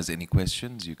anyone has any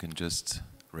questions, you can just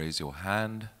raise your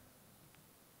hand.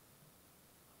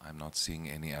 I'm not seeing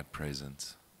any at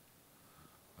present.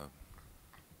 Oh.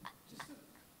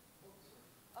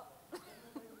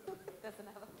 There's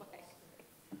another mic.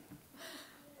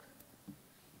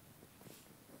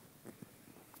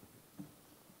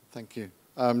 Thank you.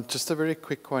 Just a very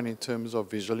quick one in terms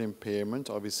of visual impairment.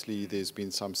 Obviously, there's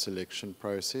been some selection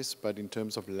process, but in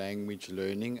terms of language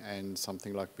learning and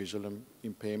something like visual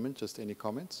impairment, just any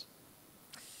comments?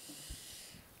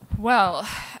 Well,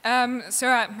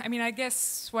 I mean, I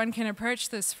guess one can approach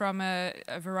this from a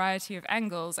variety of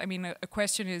angles. I mean, a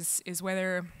question is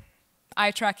whether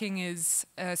eye tracking is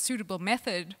a suitable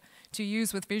method to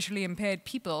use with visually impaired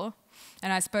people.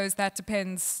 And I suppose that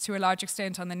depends to a large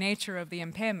extent on the nature of the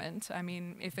impairment. I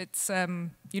mean, if it's,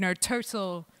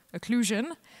 total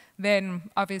occlusion,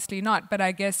 then obviously not. But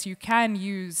I guess you can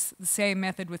use the same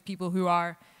method with people who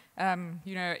are,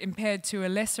 impaired to a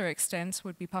lesser extent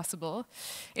would be possible.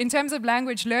 In terms of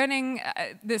language learning,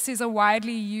 this is a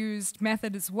widely used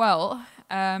method as well.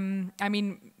 I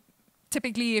mean,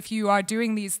 typically, if you are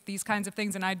doing these kinds of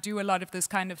things, and I do a lot of this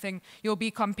kind of thing, you'll be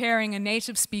comparing a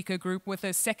native speaker group with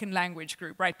a second language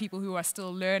group, right? People who are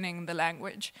still learning the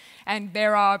language. And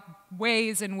there are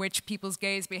ways in which people's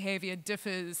gaze behavior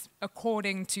differs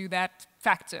according to that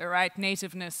factor, right?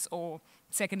 Nativeness or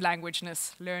second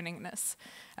languageness, learningness.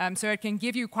 So it can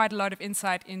give you quite a lot of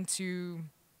insight into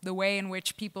the way in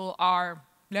which people are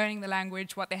learning the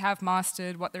language, what they have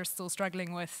mastered, what they're still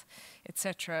struggling with,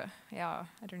 etc. Yeah,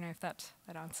 I don't know if that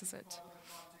answers it.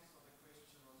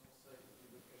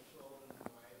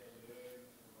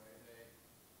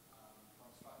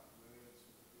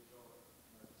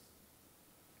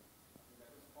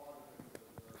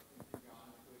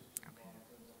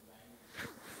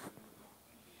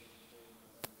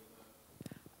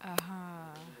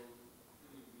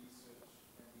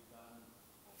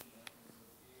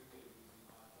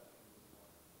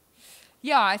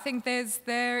 Yeah, I think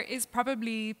there is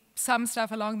probably some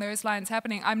stuff along those lines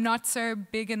happening. I'm not so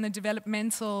big in the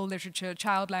developmental literature,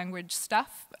 child language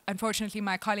stuff. Unfortunately,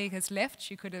 my colleague has left.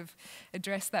 She could have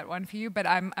addressed that one for you, but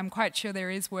I'm quite sure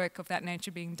there is work of that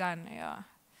nature being done, yeah.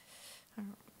 Do you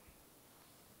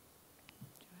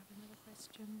have another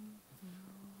question? No.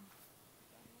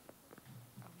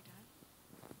 Are we done?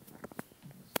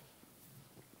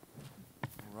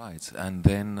 All right, and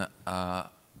then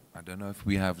I don't know if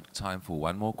we have time for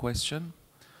one more question.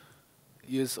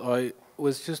 Yes, I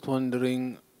was just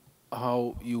wondering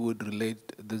how you would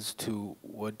relate this to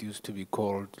what used to be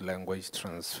called language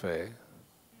transfer.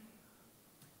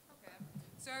 Okay.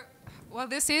 So, well,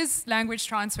 this is language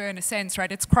transfer in a sense,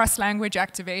 right? It's cross-language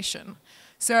activation.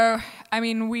 So, I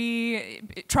mean,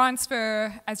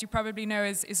 transfer, as you probably know,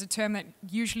 is a term that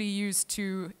usually used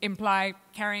to imply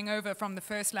carrying over from the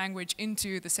first language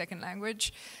into the second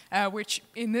language, which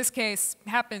in this case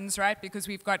happens, right, because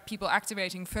we've got people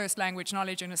activating first language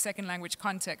knowledge in a second language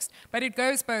context. But it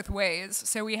goes both ways.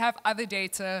 So we have other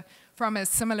data from a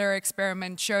similar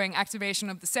experiment showing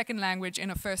activation of the second language in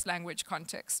a first language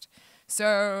context.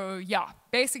 So, yeah,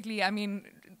 basically, I mean,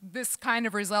 this kind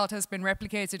of result has been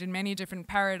replicated in many different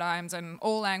paradigms, and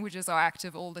all languages are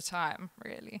active all the time,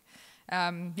 really.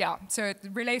 Yeah, so it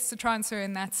relates to transfer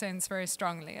in that sense very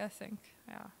strongly, I think.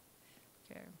 Yeah.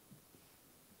 Okay.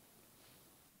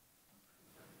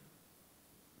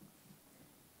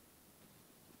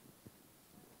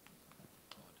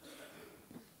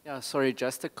 Yeah, sorry,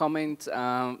 just a comment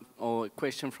or a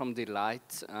question from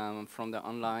Delight from the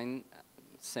online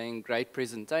saying great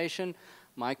presentation.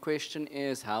 My question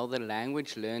is how the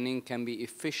language learning can be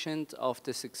efficient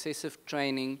after successive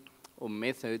training or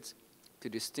methods to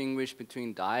distinguish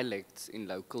between dialects in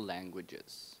local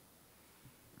languages.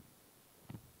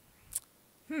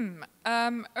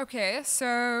 Okay,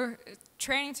 so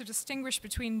training to distinguish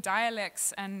between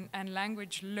dialects and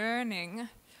language learning.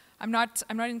 I'm not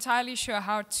entirely sure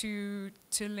how to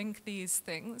link these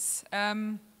things.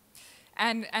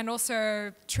 And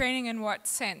also training in what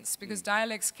sense? Because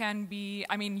dialects can be,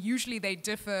 I mean, usually they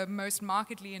differ most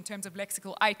markedly in terms of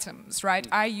lexical items, right?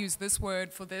 I use this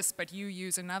word for this, but you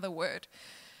use another word.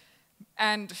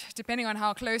 And depending on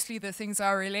how closely the things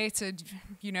are related,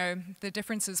 you know, the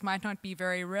differences might not be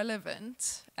very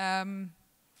relevant.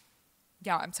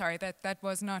 Yeah, I'm sorry, that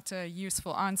was not a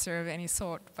useful answer of any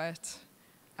sort, but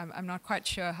I'm not quite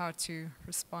sure how to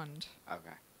respond.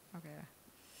 Okay. Okay.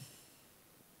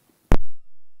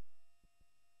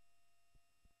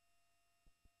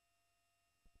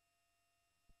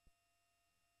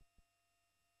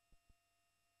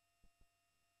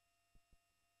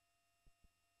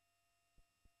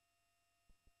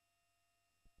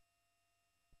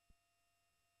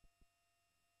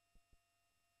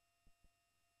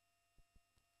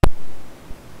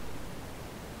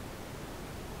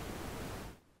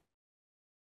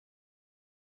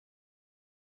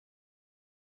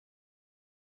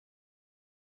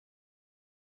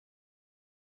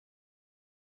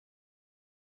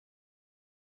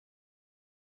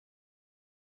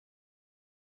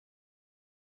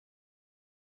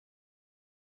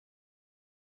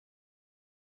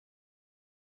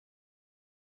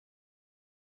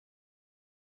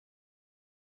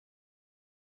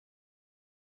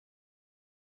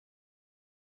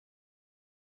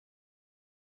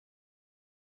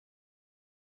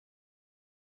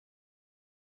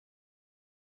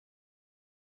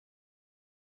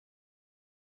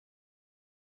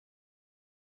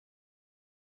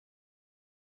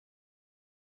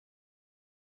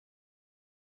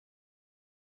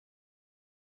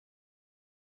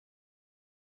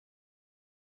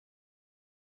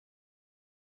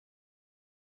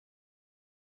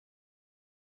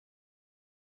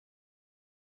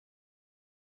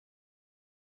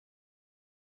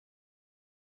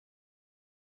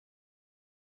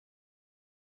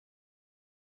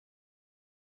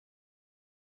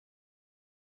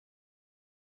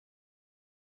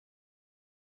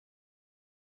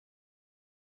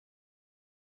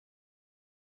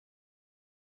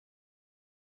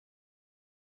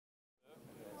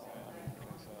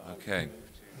 Okay.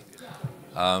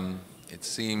 It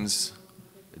seems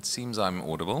I'm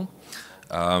audible.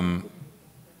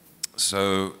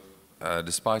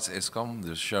 Despite ESCOM,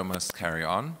 the show must carry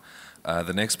on.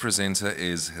 The next presenter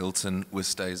is Hilton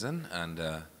Wisthuizen,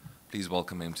 and please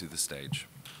welcome him to the stage.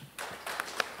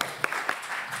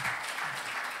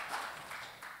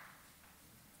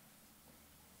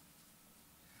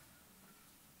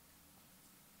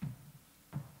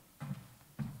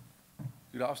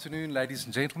 Good afternoon, ladies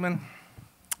and gentlemen.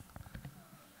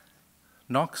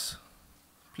 Knox,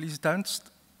 please don't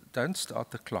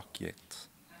start the clock yet.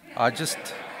 I just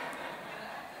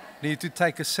need to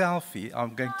take a selfie.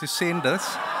 I'm going to send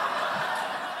this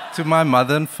to my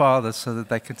mother and father so that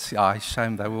they can see. Ah,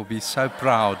 shame, they will be so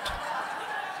proud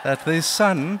that their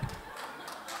son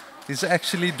is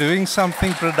actually doing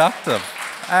something productive.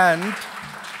 And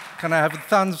can I have a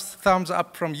thumbs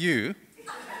up from you?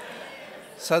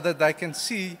 So that they can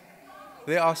see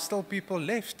there are still people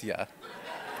left here.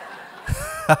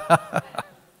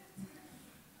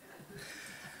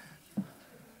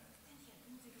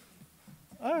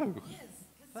 Oh,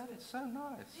 that is so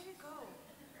nice.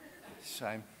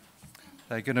 Shame.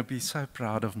 They're going to be so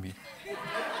proud of me.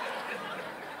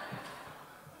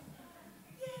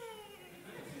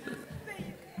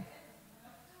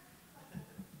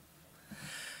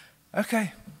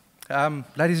 Okay.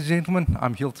 Ladies and gentlemen,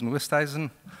 I'm Hilton Wisthuizen,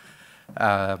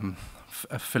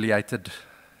 affiliated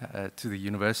to the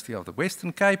University of the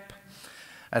Western Cape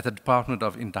at the Department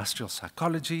of Industrial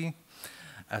Psychology.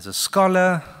 As a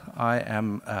scholar, I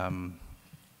am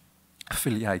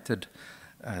affiliated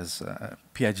as a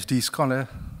PhD scholar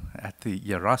at the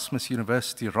Erasmus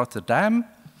University Rotterdam,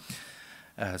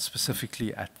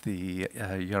 specifically at the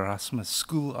Erasmus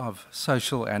School of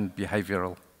Social and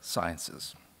Behavioral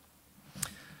Sciences.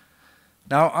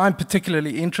 Now, I'm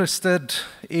particularly interested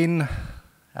in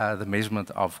the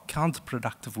measurement of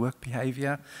counterproductive work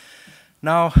behavior.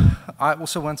 Now, I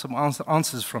also want some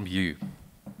answers from you.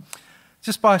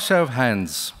 Just by a show of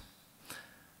hands,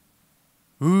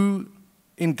 who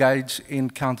engage in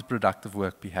counterproductive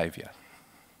work behavior?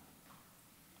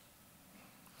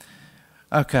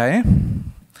 Okay.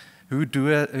 Who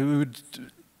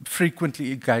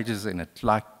frequently engages in it,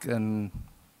 like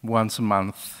once a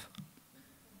month?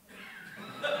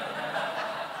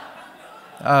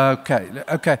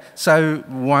 Okay. So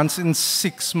once in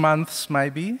 6 months,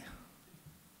 maybe?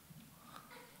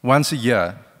 Once a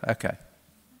year, okay.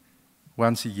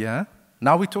 Once a year.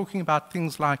 Now we're talking about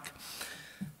things like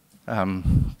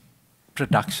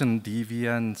production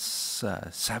deviance,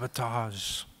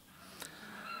 sabotage,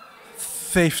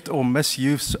 theft or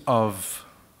misuse of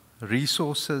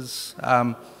resources.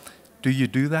 Do you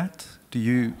do that? Do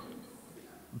you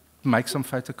make some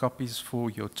photocopies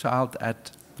for your child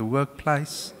at the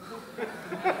workplace?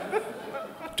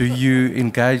 Do you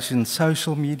engage in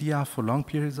social media for long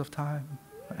periods of time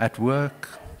at work?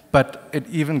 But it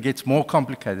even gets more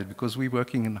complicated because we're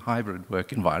working in a hybrid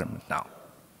work environment now.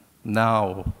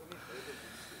 Now,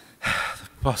 the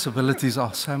possibilities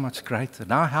are so much greater.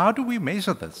 Now, how do we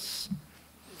measure this?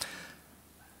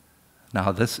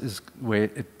 Now, this is where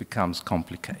it becomes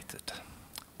complicated.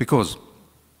 Because,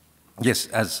 yes,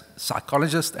 as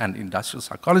psychologists and industrial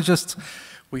psychologists,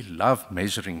 we love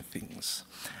measuring things.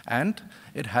 And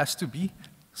it has to be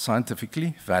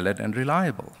scientifically valid and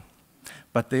reliable.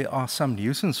 But there are some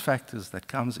nuisance factors that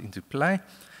comes into play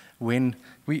when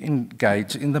we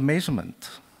engage in the measurement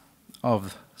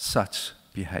of such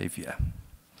behavior.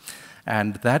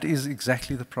 And that is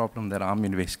exactly the problem that I'm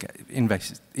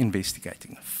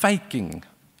investigating. Faking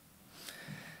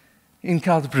in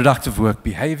counterproductive work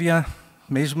behavior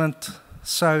measurement.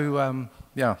 So,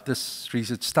 yeah, this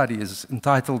research study is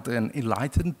entitled An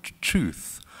Enlightened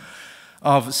Truth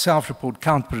of Self-Report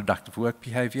Counterproductive Work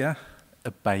Behavior,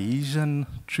 a Bayesian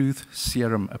truth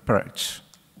serum approach.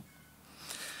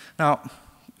 Now,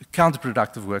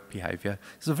 counterproductive work behavior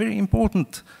is a very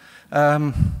important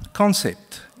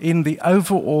concept in the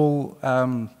overall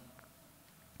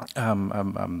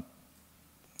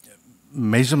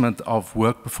measurement of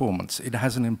work performance. It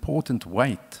has an important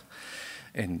weight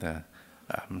in the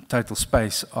total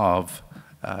space of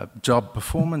job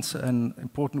performance, an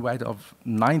important weight of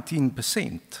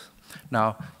 19%.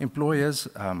 Now, employers,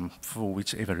 for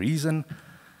whichever reason,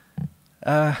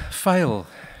 fail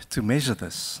to measure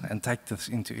this and take this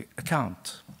into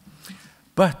account.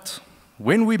 But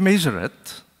when we measure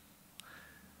it,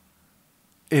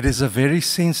 it is a very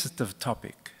sensitive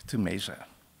topic to measure.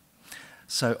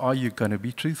 So are you going to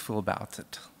be truthful about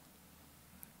it?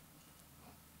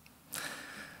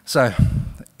 So,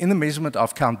 in the measurement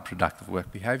of counterproductive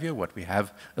work behavior, what we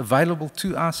have available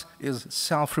to us is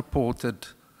self-report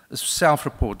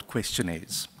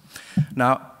questionnaires.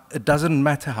 Now, it doesn't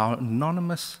matter how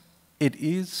anonymous it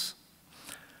is,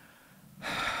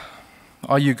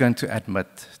 are you going to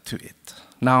admit to it?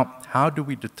 Now, how do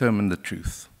we determine the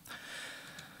truth?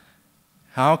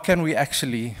 How can we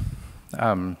actually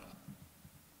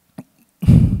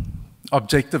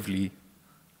objectively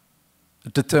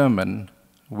determine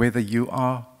whether you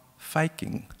are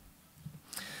faking?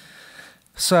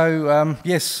 So,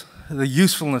 yes, the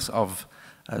usefulness of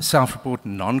self-report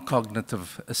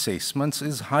non-cognitive assessments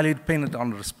is highly dependent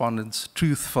on respondents'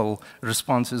 truthful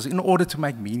responses in order to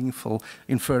make meaningful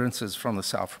inferences from the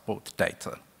self-report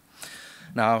data.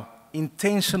 Now,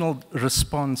 intentional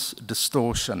response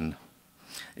distortion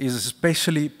is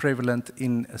especially prevalent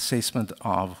in assessment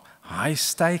of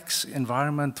high-stakes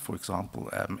environment, for example,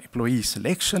 employee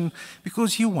selection,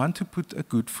 because you want to put a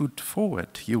good foot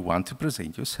forward. You want to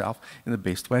present yourself in the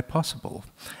best way possible.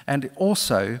 And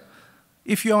also,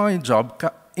 if you are a job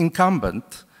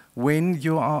incumbent, when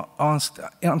you are asked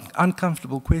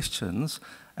uncomfortable questions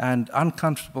and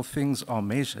uncomfortable things are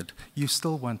measured, you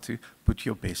still want to put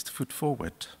your best foot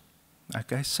forward.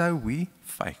 Okay, so we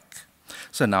fake.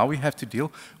 So now we have to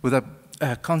deal with a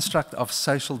construct of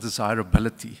social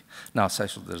desirability. Now,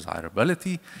 social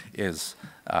desirability is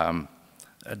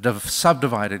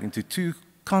subdivided into two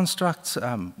constructs.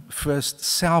 First,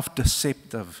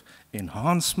 self-deceptive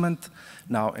enhancement.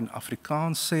 Nou in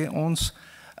Afrikaans sê ons,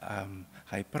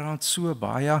 hy praat so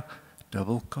baie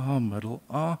double K middel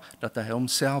A dat hy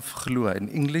homself glo. In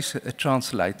English it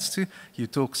translates to you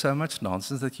talk so much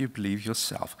nonsense that you believe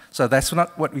yourself. So that's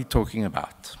not what we're talking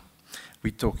about.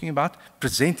 We're talking about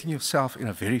presenting yourself in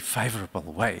a very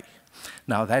favorable way.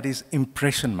 Now that is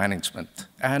impression management,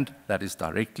 and that is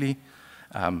directly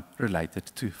related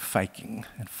to faking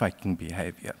and faking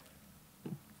behavior.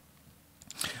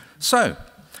 So,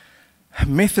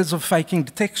 methods of faking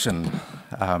detection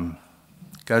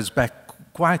goes back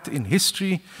quite in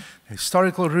history.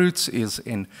 Historical roots is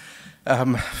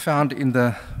found in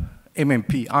the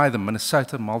MMPI, the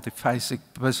Minnesota Multiphasic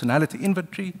Personality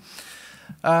Inventory,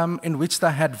 in which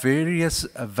they had various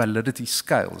validity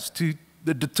scales to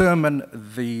determine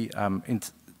the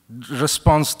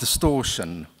response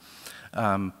distortion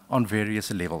on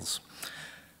various levels.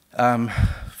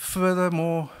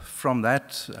 Furthermore, from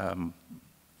that,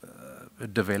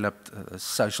 developed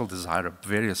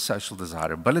various social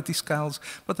desirability scales.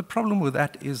 But the problem with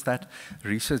that is that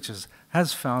researchers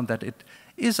has found that it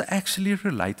is actually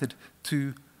related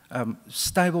to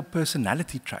stable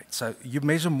personality traits. So you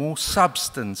measure more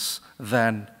substance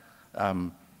than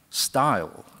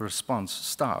style, response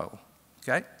style.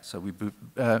 Okay, so we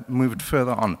moved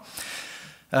further on.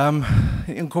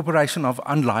 Incorporation of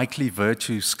unlikely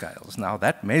virtue scales. Now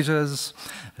that measures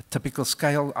typical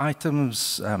scale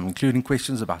items, including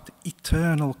questions about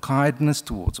eternal kindness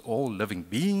towards all living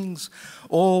beings,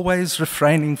 always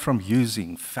refraining from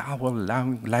using foul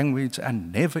language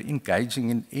and never engaging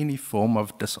in any form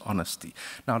of dishonesty.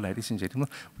 Now, ladies and gentlemen,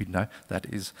 we know that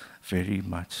is very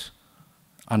much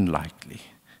unlikely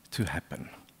to happen.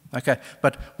 Okay,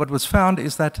 but what was found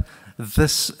is that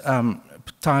this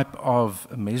type of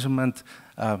measurement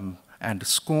and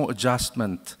score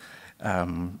adjustment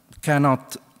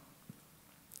cannot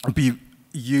be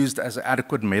used as an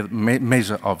adequate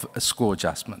measure of a score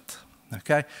adjustment.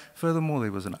 Okay. Furthermore,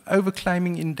 there was an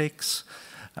overclaiming index,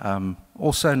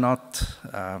 also not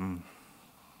a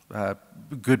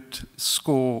good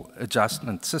score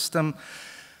adjustment system.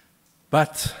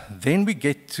 But then we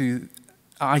get to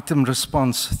item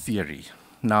response theory.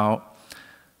 Now,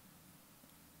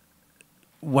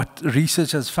 what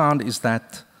research has found is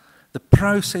that the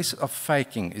process of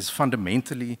faking is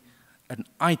fundamentally an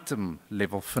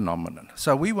item-level phenomenon.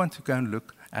 So we want to go and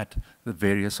look at the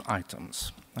various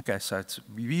items. Okay, so it's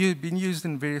been used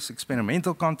in various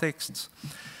experimental contexts.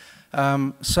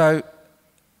 So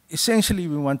essentially,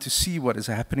 we want to see what is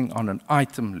happening on an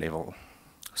item level.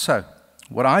 So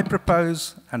what I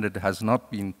propose, and it has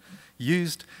not been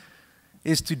used,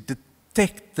 is to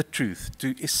detect the truth,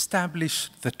 to establish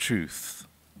the truth.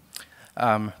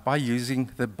 By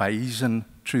using the Bayesian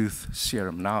truth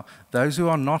serum. Now, those who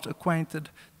are not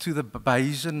acquainted to the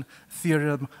Bayesian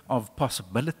theorem of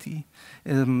possibility,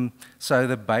 so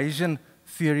the Bayesian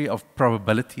theory of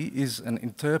probability is an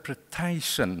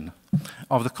interpretation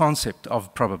of the concept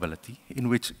of probability, in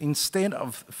which instead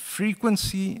of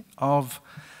frequency of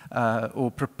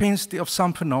or propensity of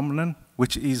some phenomenon,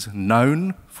 which is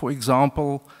known, for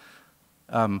example,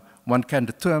 one can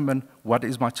determine what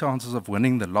is my chances of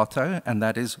winning the lotto, and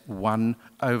that is 1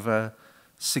 over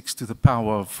 6 to the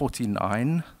power of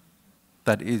 49.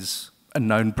 That is a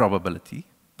known probability,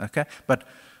 okay? But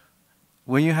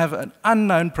when you have an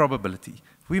unknown probability,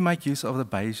 we make use of the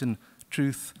Bayesian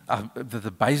truth,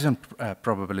 the Bayesian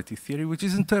probability theory, which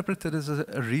is interpreted as a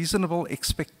reasonable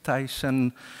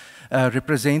expectation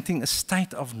representing a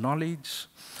state of knowledge,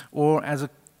 or as a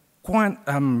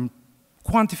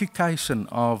quantification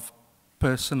of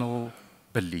personal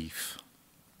belief.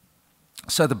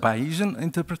 So the Bayesian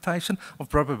interpretation of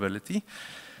probability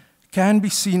can be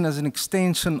seen as an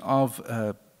extension of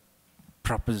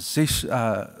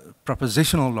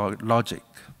propositional logic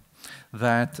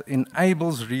that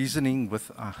enables reasoning with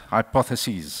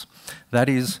hypotheses, that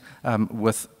is,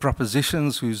 with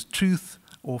propositions whose truth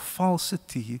or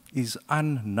falsity is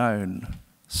unknown.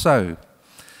 So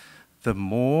the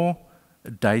more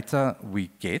data we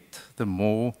get, the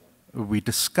more we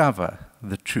discover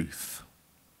the truth.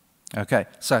 Okay,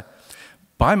 so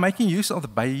by making use of the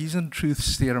Bayesian truth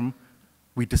theorem,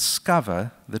 we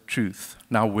discover the truth.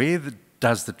 Now, where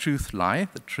does the truth lie?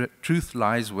 The truth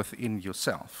lies within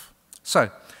yourself.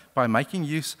 So, by making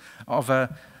use of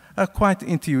a quite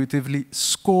intuitively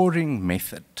scoring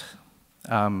method,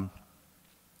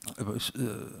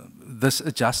 this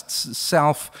adjusts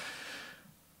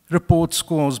self-report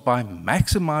scores by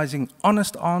maximizing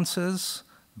honest answers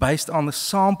based on the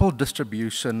sample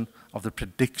distribution of the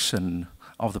prediction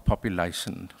of the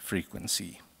population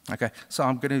frequency. Okay, so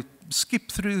I'm going to skip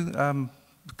through a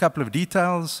couple of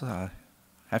details. I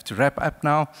have to wrap up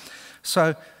now.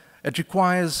 So it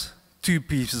requires two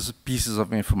pieces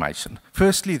of information.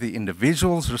 Firstly, the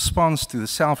individual's response to the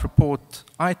self-report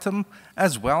item,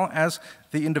 as well as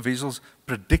the individual's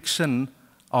prediction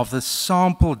of the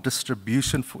sample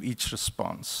distribution for each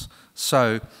response.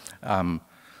 So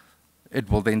it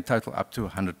will then total up to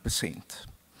 100%.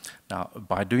 Now,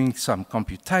 by doing some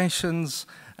computations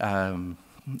and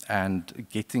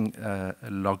getting a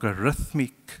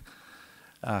logarithmic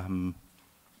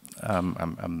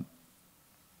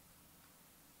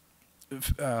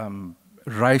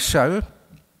ratio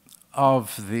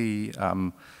of the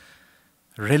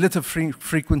relative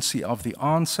frequency of the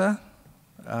answer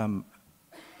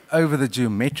over the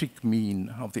geometric mean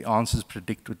of the answer's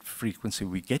predicted frequency,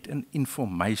 we get an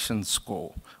information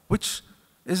score, which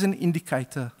is an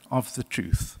indicator of the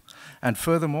truth. And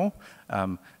furthermore,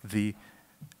 the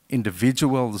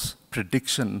individual's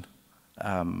prediction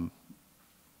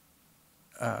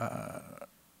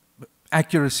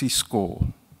accuracy score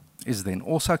is then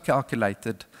also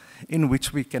calculated, in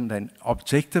which we can then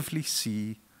objectively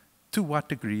see to what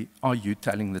degree are you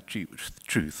telling the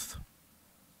truth.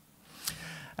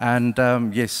 And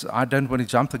yes, I don't want to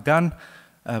jump the gun,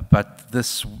 but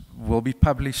this will be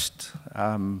published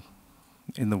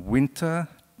in the winter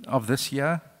of this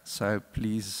year. So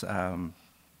please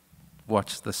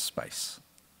watch this space.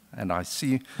 And I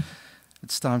see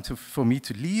it's time for me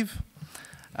to leave.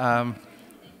 But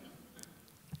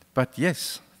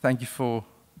yes, thank you for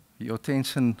your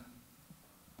attention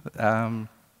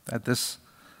at this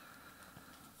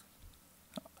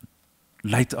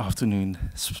late afternoon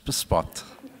spot.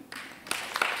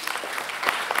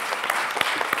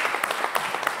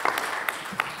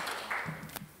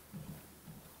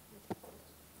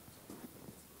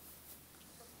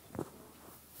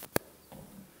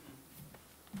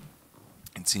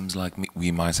 It seems like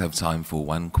we might have time for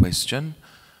one question.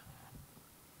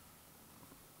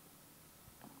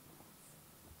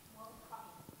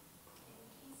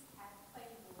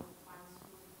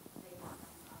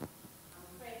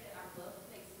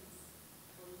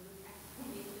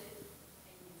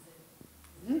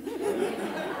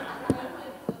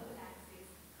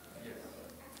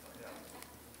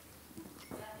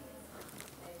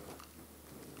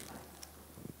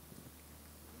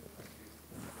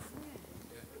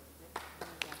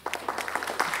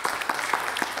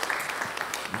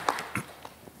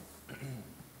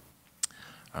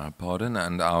 Pardon,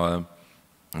 and our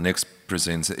next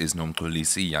presenter is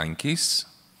Nomxolisi Jantjies.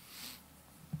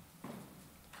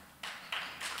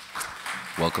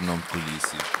 Welcome,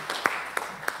 Nomxolisi.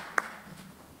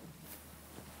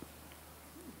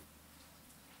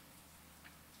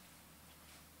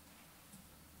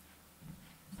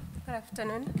 Good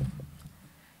afternoon.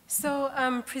 So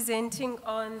I'm presenting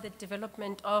on the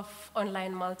development of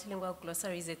online multilingual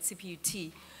glossaries at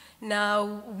CPUT.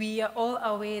 Now, we are all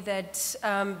aware that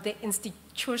the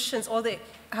institutions, all the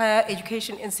higher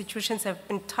education institutions have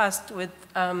been tasked with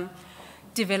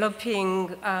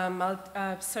developing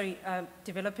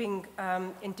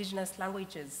indigenous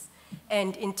languages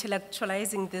and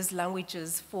intellectualizing these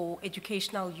languages for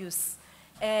educational use.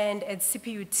 And at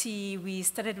CPUT, we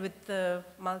started with the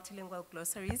multilingual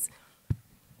glossaries.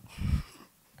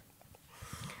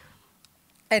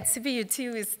 At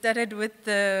CPUT, we started with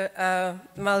the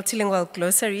multilingual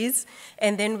glossaries,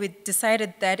 and then we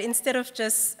decided that instead of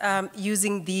just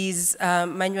using these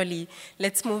manually,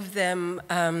 let's move them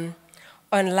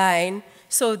online.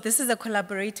 So this is a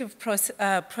collaborative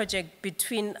project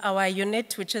between our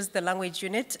unit, which is the language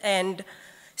unit, and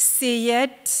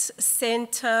CPUT,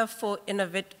 Center for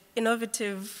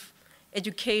Innovative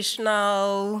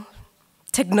Educational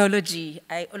Technology.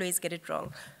 I always get it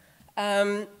wrong.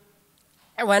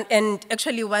 And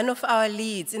actually, one of our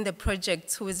leads in the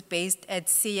project, who is based at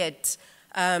CPUT,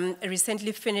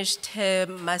 recently finished her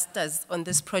master's on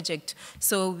this project.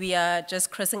 So we are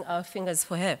just crossing our fingers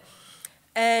for her.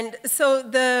 And so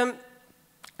the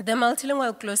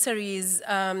multilingual glossaries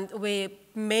were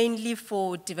mainly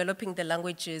for developing the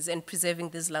languages and preserving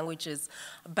these languages.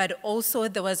 But also,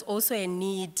 there was also a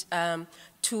need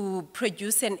to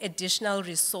produce an additional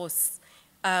resource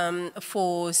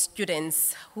for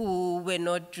students who were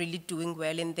not really doing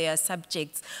well in their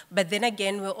subjects. But then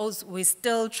again, we're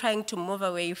still trying to move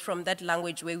away from that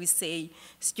language where we say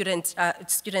students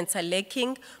are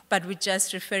lacking, but we're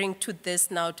just referring to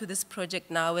this now, to this project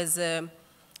now as a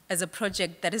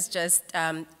project that is just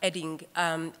adding,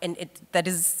 that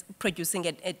is producing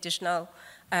an additional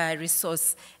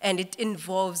resource, and it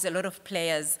involves a lot of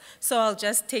players. So I'll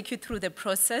just take you through the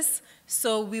process.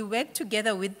 So we work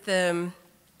together with the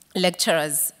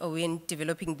lecturers when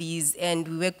developing these, and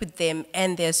we work with them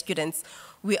and their students.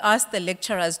 We ask the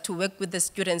lecturers to work with the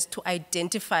students to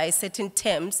identify certain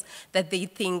terms that they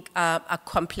think are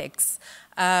complex.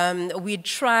 We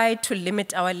try to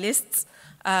limit our lists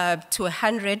to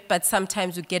 100, but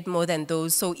sometimes we get more than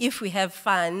those. So if we have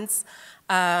funds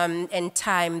and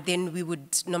time, then we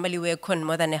would normally work on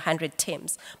more than 100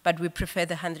 terms, but we prefer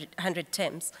the 100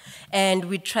 terms. And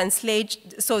we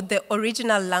translate, so the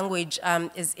original language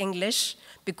is English,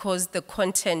 because the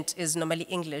content is normally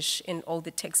English in all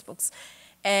the textbooks.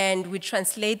 And we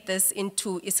translate this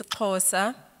into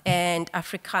isiXhosa and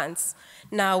Afrikaans.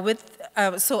 Now,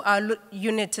 so our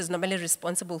unit is normally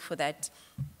responsible for that.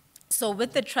 So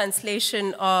with the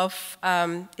translation of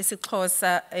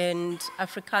isiXhosa and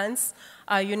Afrikaans,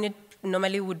 our unit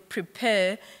normally would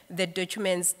prepare the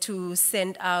documents to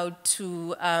send out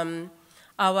to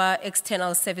our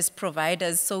external service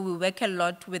providers. So we work a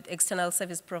lot with external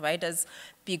service providers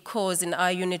because in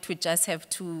our unit we just have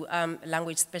 2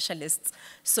 language specialists.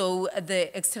 So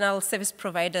the external service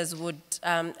providers would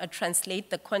translate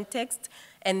the context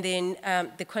and then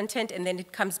the content, and then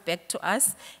it comes back to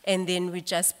us, and then we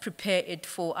just prepare it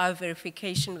for our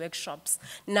verification workshops.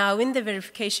 Now, in the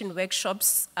verification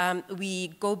workshops, we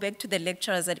go back to the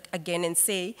lecturers again and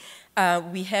say,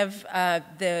 we have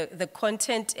the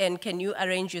content, and can you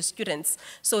arrange your students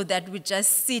so that we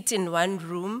just sit in one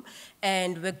room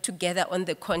and work together on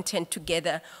the content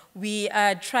together. We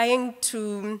are trying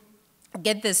to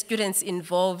get the students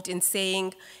involved in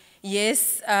saying,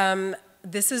 yes,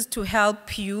 this is to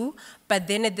help you, but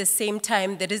then at the same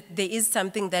time, there is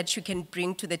something that you can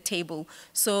bring to the table.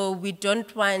 So we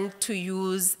don't want to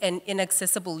use an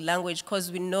inaccessible language,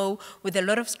 because we know with a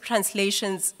lot of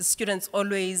translations, students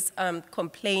always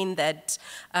complain that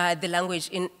the language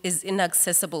is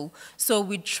inaccessible. So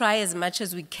we try as much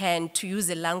as we can to use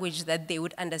a language that they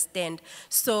would understand.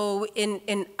 So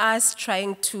in us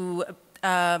trying to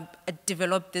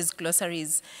develop these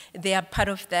glossaries, they are part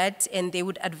of that, and they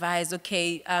would advise,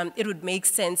 okay, it would make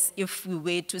sense if we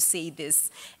were to say this,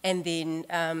 and then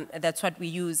that's what we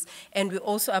use. And we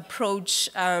also approach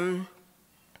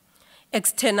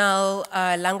external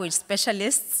language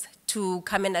specialists to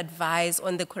come and advise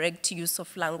on the correct use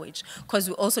of language, because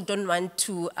we also don't want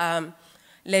to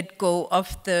let go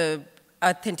of the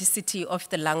authenticity of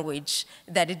the language,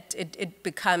 that it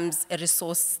becomes a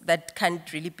resource that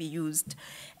can't really be used.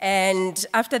 And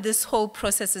after this whole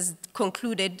process is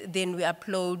concluded, then we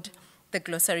upload the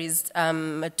glossaries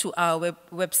to our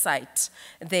website,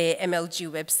 the MLG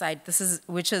website,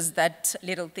 which is that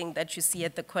little thing that you see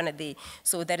at the corner there.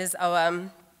 So that is our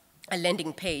a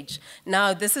landing page.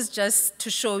 Now, this is just to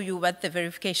show you what the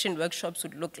verification workshops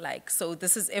would look like. So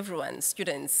this is everyone,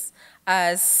 students,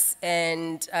 us,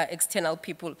 and external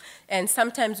people. And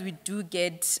sometimes we do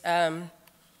get,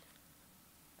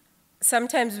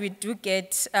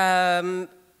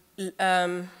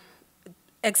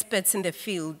 experts in the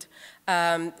field,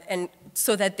 and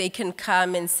so that they can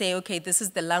come and say, okay, this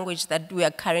is the language that we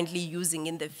are currently using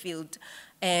in the field.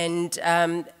 And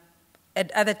at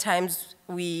other times,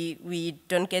 we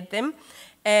don't get them.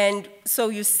 And so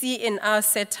you see in our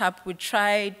setup, we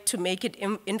try to make it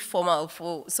informal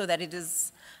so that it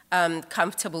is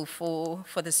comfortable for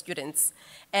the students.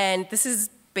 And this is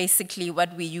basically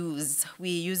what we use.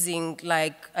 We're using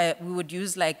we would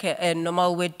use like a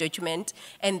normal Word document,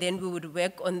 and then we would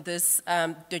work on this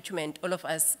document, all of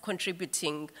us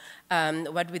contributing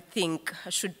what we think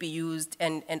should be used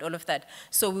and all of that.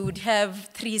 So we would have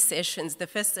 3 sessions. The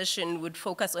first session would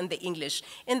focus on the English.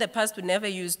 In the past, we never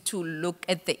used to look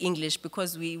at the English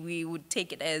because we would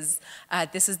take it as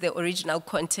this is the original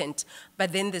content.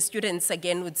 But then the students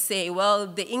again would say, well,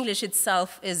 the English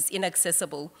itself is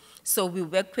inaccessible. So we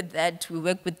work with that, we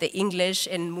work with the English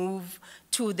and move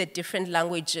to the different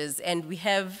languages. And we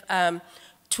have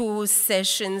 2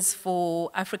 sessions for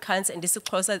Afrikaans and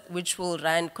isiXhosa, which will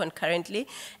run concurrently.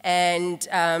 And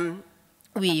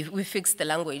we fix the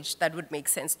language that would make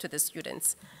sense to the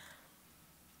students.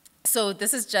 So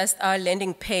this is just our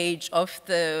landing page of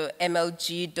the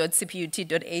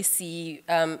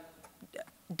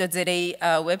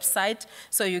mlg.cput.ac.za website.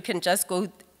 So you can just go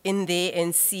in there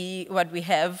and see what we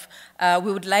have.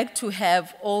 We would like to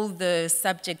have all the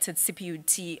subjects at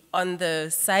CPUT on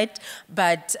the site,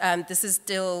 but this is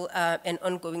still an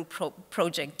ongoing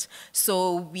project.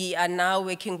 So we are now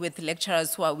working with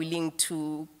lecturers who are willing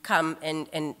to come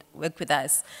and work with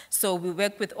us. So we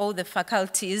work with all the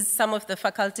faculties. Some of the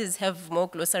faculties have more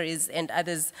glossaries and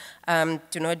others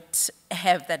do not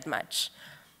have that much.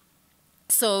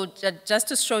 So just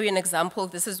to show you an example,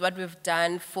 this is what we've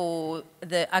done for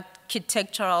the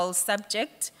architectural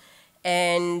subject.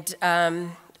 And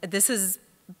this is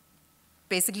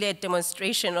basically a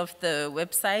demonstration of the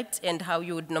website and how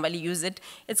you would normally use it.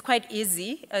 It's quite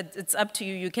easy. It's up to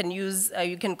you. You can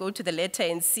go to the letter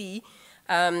and see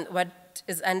what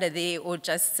is under there, or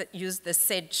just use the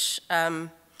search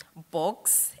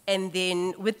box. And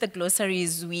then with the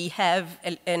glossaries, we have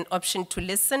an option to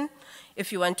listen, if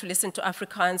you want to listen to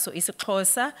Afrikaans or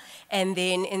isiXhosa. And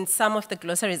then in some of the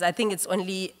glossaries, I think it's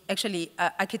only actually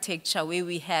architecture where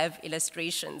we have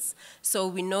illustrations. So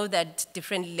we know that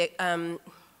different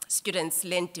students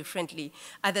learn differently.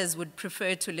 Others would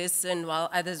prefer to listen, while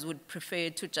others would prefer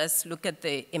to just look at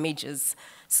the images.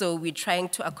 So we're trying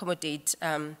to accommodate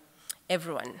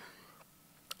everyone.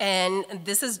 And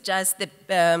this is just the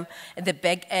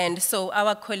back end. So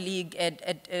our colleague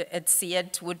at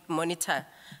CPUT would monitor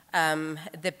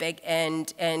the back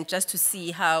end and just to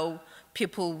see how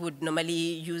people would normally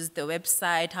use the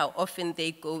website, how often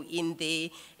they go in there,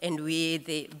 and where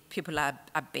the people are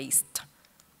based.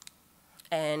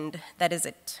 And that is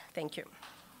it. Thank you.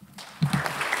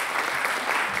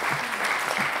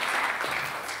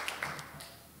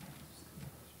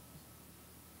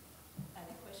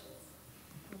 Any questions?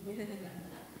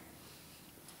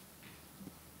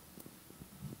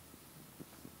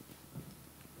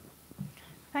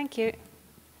 Thank you.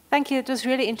 Thank you. It was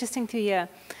really interesting to hear.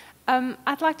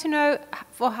 I'd like to know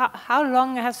for how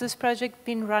long has this project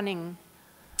been running?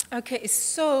 Okay,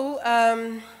 so,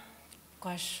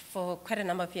 gosh, for quite a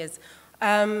number of years.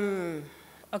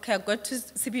 Okay, I got to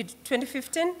CPUT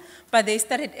 2015, but they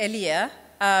started earlier,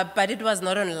 but it was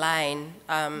not online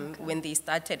when they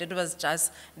started. It was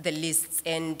just the lists,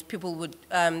 and people would,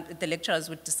 the lecturers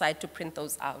would decide to print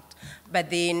those out. But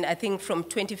then I think from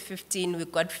 2015, we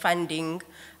got funding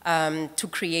to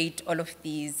create all of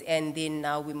these, and then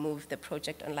now we moved the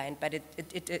project online, but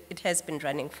it has been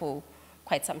running for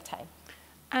quite some time.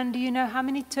 And do you know how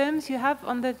many terms you have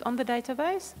on the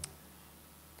database?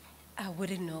 I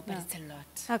wouldn't know, but it's a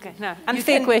lot. Okay, no,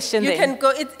 unfair question then. You can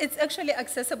go, it's actually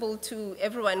accessible to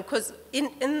everyone, because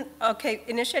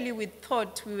initially we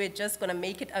thought we were just going to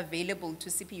make it available to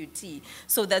CPUT.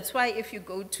 So that's why if you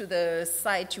go to the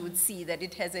site, you would see that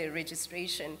it has a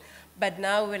registration. But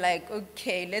now we're like,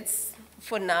 okay,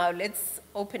 for now, let's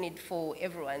open it for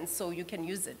everyone so you can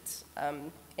use it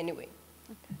anyway.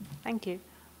 Okay. Thank you.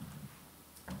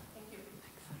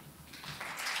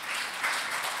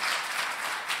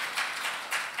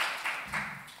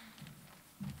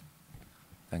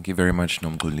 Thank you very much,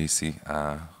 Nomkhulisi.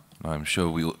 I'm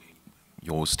sure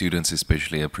your students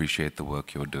especially appreciate the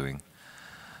work you're doing.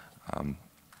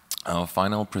 Our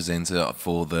final presenter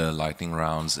for the lightning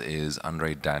rounds is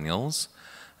Andre Daniels,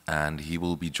 and he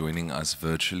will be joining us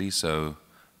virtually, so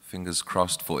fingers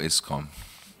crossed for ESCOM.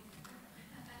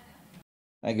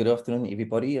 Hi, good afternoon,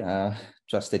 everybody.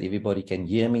 Trust that everybody can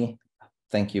hear me.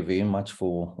 Thank you very much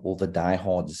for all the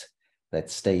diehards that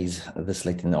stays this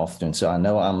late in the afternoon. So I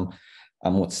know I'm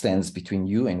what stands between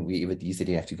you and wherever it is that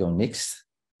you have to go next.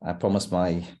 I promise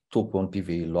my talk won't be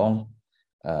very long.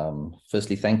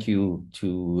 Firstly, thank you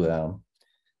to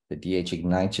the DH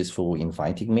Ignite just for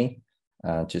inviting me,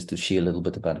 just to share a little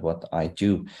bit about what I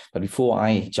do. But before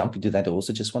I jump into that, I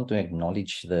also just want to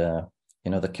acknowledge the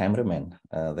cameraman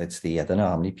that's there. I don't know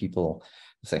how many people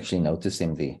has actually noticed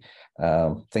him there.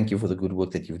 Thank you for the good work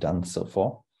that you've done so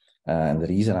far. And the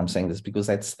reason I'm saying this because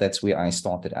that's where I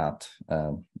started out,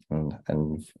 and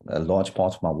a large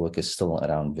part of my work is still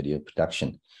around video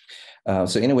production.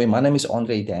 So anyway, my name is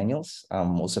Andre Daniels.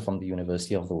 I'm also from the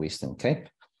University of the Western Cape,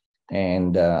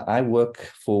 and I work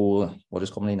for what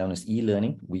is commonly known as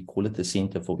e-learning. We call it the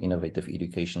Center for Innovative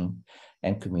Education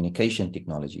and Communication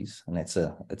Technologies, and it's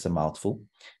a mouthful.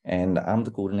 And I'm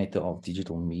the coordinator of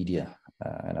digital media,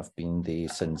 and I've been there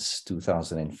since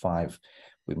 2005.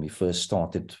 When we first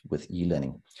started with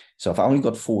e-learning. So I've only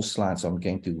got 4 slides, so I'm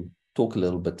going to talk a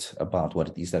little bit about what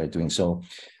it is that I'm doing. So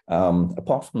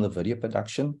apart from the video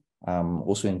production, I'm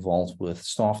also involved with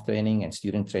staff training and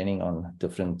student training on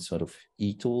different sort of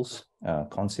e-tools,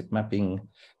 concept mapping,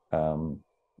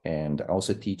 and I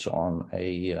also teach on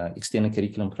a extended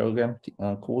curriculum program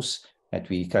course that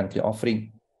we're currently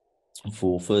offering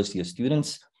for first-year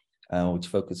students, which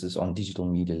focuses on digital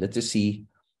media literacy.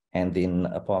 And then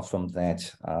apart from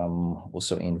that, I'm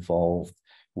also involved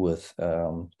with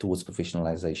towards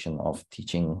professionalization of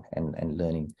teaching and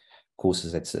learning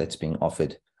courses that's being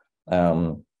offered.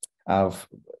 I've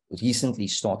recently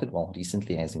started, well,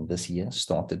 recently as in this year,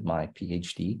 started my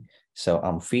PhD. So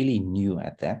I'm fairly new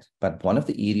at that. But one of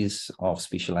the areas of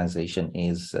specialization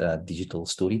is digital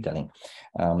storytelling.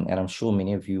 And I'm sure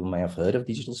many of you may have heard of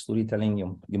digital storytelling.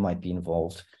 You might be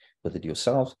involved with it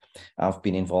yourself. I've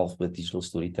been involved with digital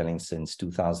storytelling since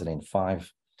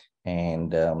 2005,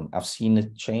 and I've seen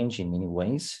it change in many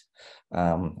ways.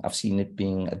 I've seen it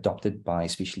being adopted by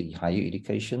especially higher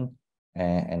education,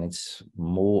 and it's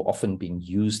more often being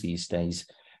used these days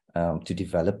to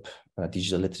develop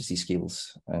digital literacy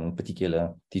skills, and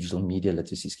particular digital media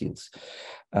literacy skills.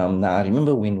 Now, I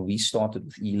remember when we started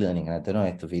with e-learning, and I don't know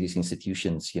at the various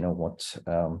institutions, what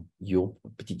your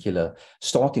particular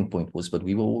starting point was, but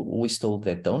we were always told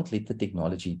that don't let the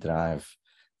technology drive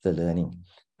the learning.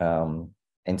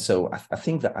 And so I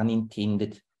think the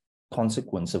unintended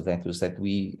consequence of that was that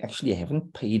we actually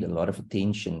haven't paid a lot of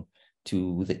attention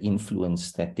to the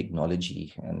influence that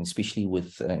technology, and especially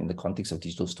with in the context of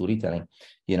digital storytelling,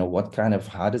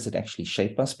 how does it actually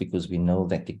shape us? Because we know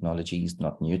that technology is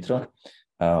not neutral.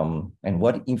 And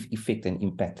what effect and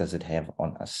impact does it have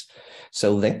on us?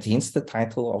 So that hence the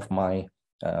title of my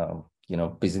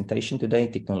presentation today,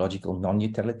 Technological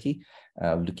Non-Neutrality,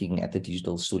 looking at the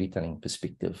digital storytelling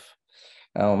perspective.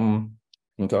 You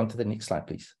can go on to the next slide,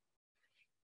 please.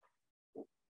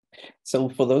 So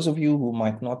for those of you who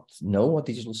might not know what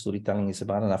digital storytelling is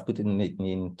about, and I've put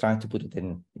it trying to put it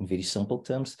in very simple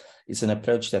terms, it's an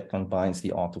approach that combines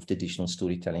the art of traditional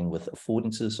storytelling with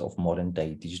affordances of modern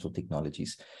day digital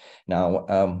technologies. Now,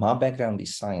 my background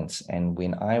is science, and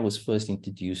when I was first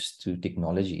introduced to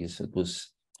technologies, it was,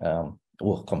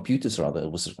 or computers rather,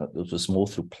 it was more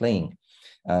through playing.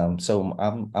 So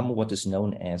I'm what is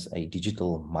known as a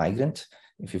digital migrant,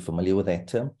 if you're familiar with that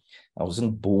term. I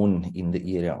wasn't born in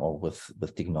the era of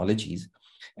with technologies.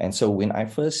 And so when I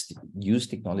first used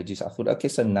technologies, I thought, okay,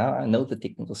 so now I know the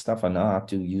technical stuff, I know how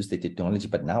to use the technology,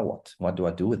 but now what? What do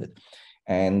I do with it?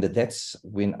 And that's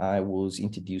when I was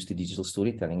introduced to digital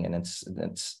storytelling. And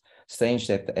it's strange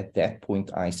that at that point,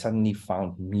 I suddenly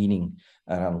found meaning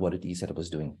around what it is that I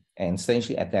was doing. And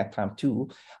strangely, at that time too,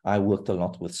 I worked a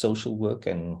lot with social work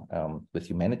and with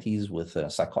humanities, with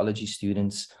psychology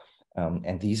students.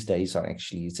 And these days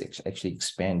it's actually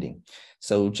expanding.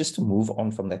 So just to move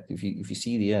on from that, if you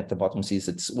see there at the bottom, says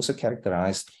it's also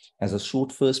characterized as a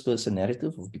short first-person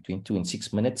narrative of between 2 and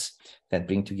 6 minutes that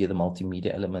bring together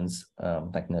multimedia elements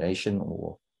like narration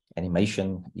or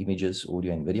animation, images,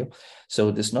 audio, and video. So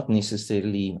there's not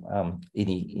necessarily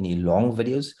any long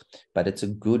videos, but it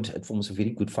forms a very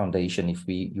good foundation if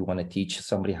you want to teach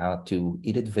somebody how to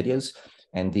edit videos.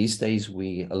 And these days,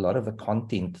 a lot of the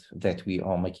content that we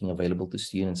are making available to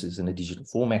students is in a digital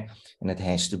format, and it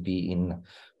has to be in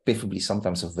preferably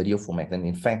sometimes a video format. And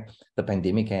in fact, the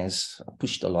pandemic has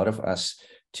pushed a lot of us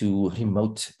to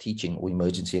remote teaching or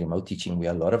emergency remote teaching,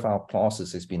 where a lot of our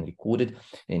classes has been recorded.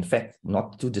 In fact,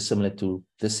 not too dissimilar to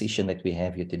this session that we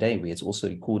have here today, where it's also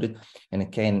recorded and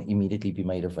it can immediately be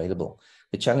made available.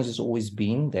 The challenge has always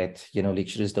been that,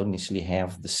 lecturers don't necessarily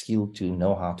have the skill to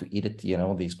know how to edit.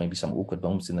 There's maybe some awkward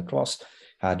moments in the class.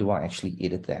 How do I actually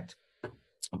edit that?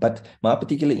 But my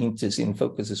particular interest and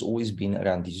focus has always been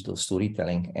around digital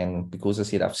storytelling. And because I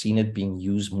said I've seen it being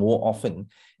used more often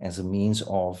as a means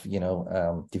of,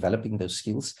 developing those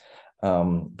skills,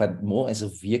 but more as a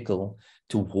vehicle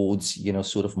towards,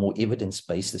 sort of more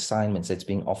evidence-based assignments that's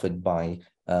being offered by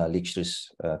lecturers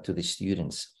to the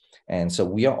students. And so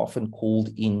we are often called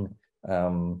in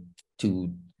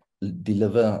to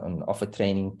deliver and offer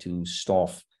training to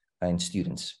staff and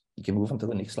students. You can move on to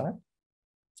the next slide.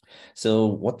 So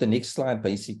what the next slide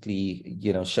basically,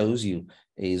 shows you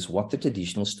is what the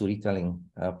traditional storytelling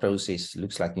process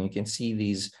looks like. And you can see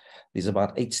there's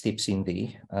about 8 steps in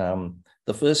there.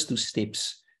 The first 2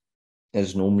 steps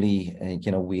is normally,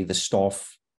 where the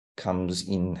staff comes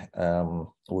in,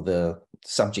 or the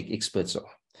subject experts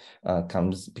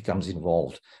becomes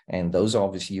involved. And those are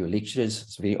obviously your lecturers.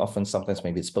 It's very often, sometimes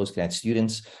maybe it's postgrad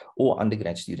students or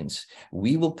undergrad students.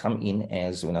 We will come in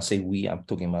as, when I say we, I'm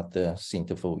talking about the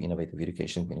Center for Innovative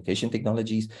Education and Communication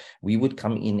Technologies. We would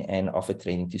come in and offer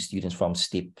training to students from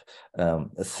step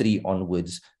 3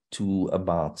 onwards to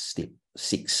about step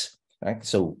 6. Right?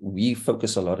 So we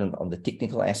focus a lot on the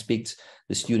technical aspects.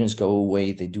 The students go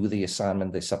away, they do the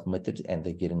assignment, they submit it, and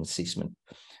they get an assessment.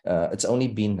 It's only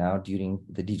been now during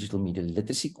the digital media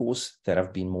literacy course that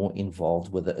I've been more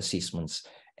involved with the assessments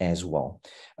as well.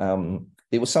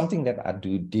 There was something that I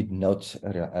did note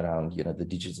around, the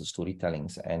digital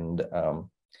storytellings, and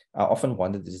I often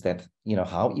wondered is that,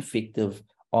 how effective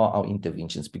are our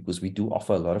interventions, because we do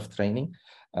offer a lot of training.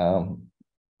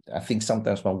 I think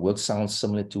sometimes my work sounds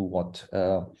similar to what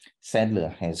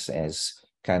SADiLaR has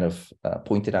kind of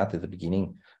pointed out at the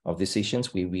beginning of the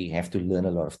sessions, where we have to learn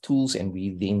a lot of tools and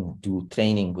we then do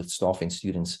training with staff and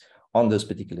students on those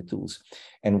particular tools.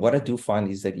 And what I do find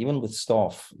is that even with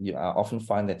staff, I often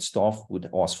find that staff would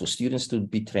ask for students to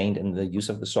be trained in the use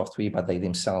of the software, but they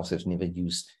themselves have never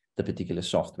used the particular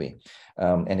software.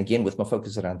 And again, with my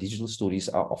focus around digital stories,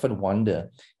 I often wonder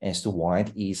as to why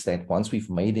it is that once we've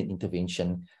made an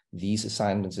intervention, these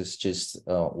assignments is just,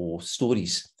 or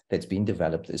stories that's been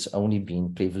developed is only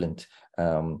been prevalent,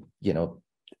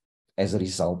 as a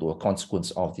result or a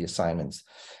consequence of the assignments.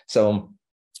 So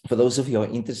for those of you who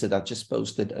are interested, I've just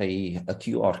posted a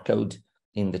QR code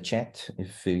in the chat.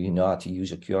 If you know how to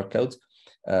use a QR code,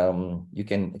 you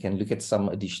can look at some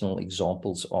additional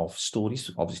examples of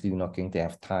stories. Obviously, we're not going to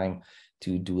have time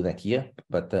to do that here,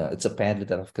 but it's a Padlet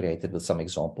that I've created with some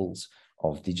examples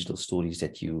digital stories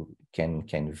that you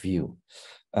can view.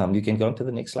 You can go on to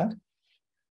the next slide.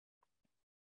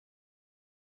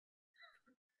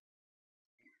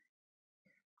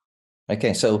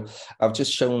 Okay, so I've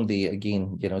just shown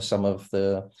again, some of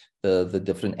the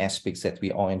different aspects that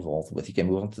we are involved with. You can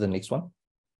move on to the next one.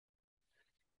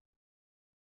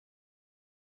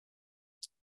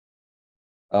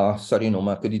 Sorry,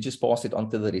 Norma, could you just pass it on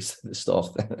to the rest of the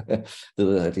staff, to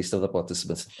the rest of the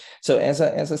participants? So as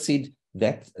I said,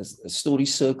 that story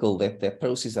circle, that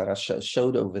process that I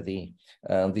showed over there,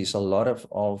 there's a lot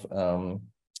of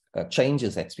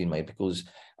changes that's been made because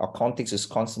our context is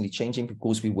constantly changing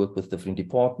because we work with different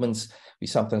departments. We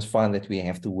sometimes find that we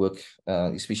have to work,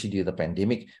 especially during the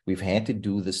pandemic, we've had to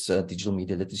do this digital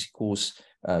media literacy course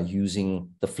using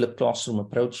the flipped classroom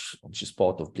approach, which is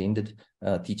part of blended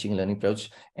teaching and learning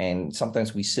approach. And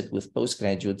sometimes we sit with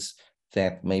postgraduates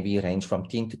that maybe range from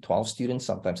 10 to 12 students,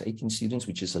 sometimes 18 students,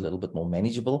 which is a little bit more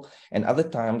manageable. And other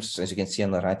times, as you can see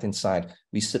on the right-hand side,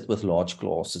 we sit with large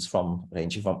classes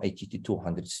ranging from 80 to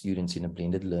 200 students in a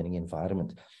blended learning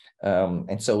environment.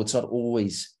 And so it's not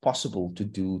always possible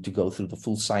to go through the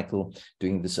full cycle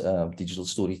doing this digital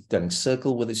storytelling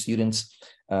circle with the students.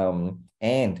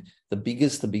 And the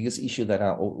biggest issue that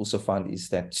I also find is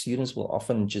that students will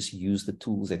often just use the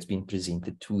tools that's been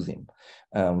presented to them.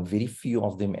 Very few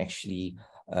of them actually,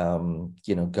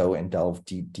 go and delve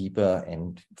deeper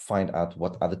and find out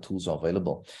what other tools are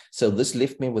available. So this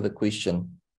left me with a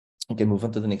question. Okay, move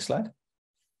on to the next slide.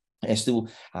 As to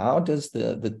how does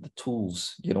the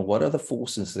tools, what are the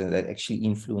forces that actually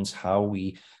influence how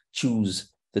we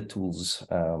choose the tools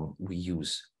we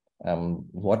use?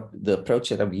 What the approach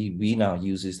that we now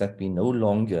use is that we no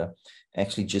longer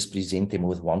actually just present them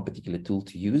with one particular tool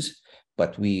to use,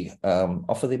 but we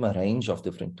offer them a range of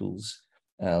different tools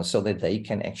so that they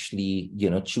can actually,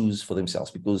 choose for themselves.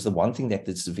 Because the one thing that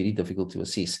is very difficult to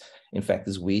assess, in fact,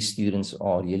 is where students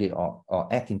are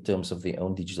at in terms of their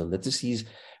own digital literacies,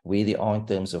 where they are in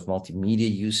terms of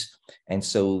multimedia use. And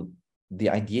so the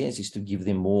idea is to give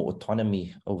them more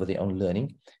autonomy over their own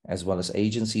learning, as well as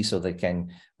agency, so they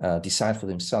can decide for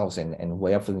themselves and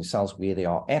weigh up for themselves where they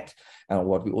are at. And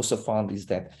what we also found is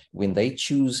that when they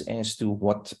choose as to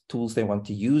what tools they want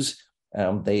to use,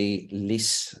 they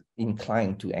less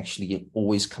inclined to actually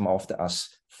always come after us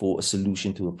for a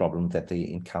solution to a problem that they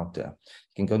encounter.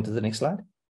 You can go into the next slide.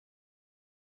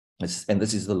 And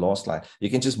this is the last slide. You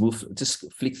can just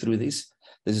flick through this.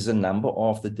 This is a number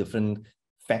of the different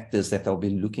factors that I'll be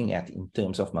looking at in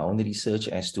terms of my own research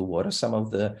as to what are some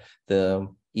of the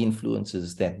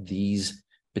influences that these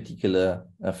particular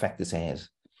factors has.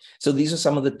 So these are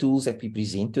some of the tools that we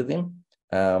present to them.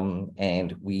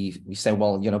 And we say,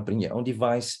 well, bring your own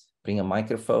device, bring a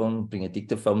microphone, bring a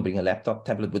dictaphone, bring a laptop,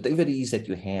 tablet, whatever it is that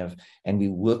you have, and we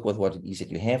work with what it is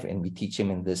that you have, and we teach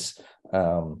them in this,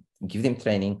 give them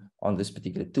training on this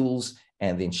particular tools,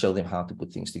 and then show them how to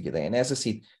put things together. And as I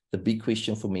said, the big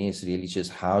question for me is really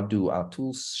just how do our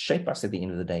tools shape us at the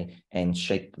end of the day and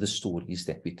shape the stories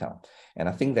that we tell? And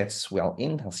I think that's well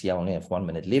in. I'll see I only have 1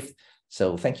 minute left.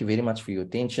 So thank you very much for your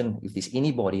attention. If there's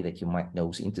anybody that you might know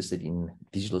who's interested in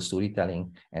digital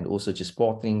storytelling and also just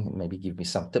partnering, maybe give me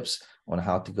some tips on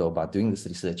how to go about doing this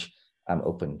research, I'm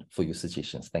open for your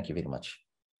suggestions. Thank you very much.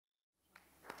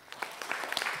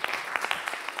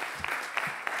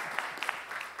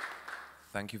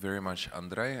 Thank you very much,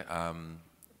 Andre.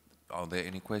 Are there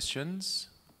any questions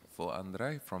for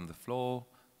Andre from the floor,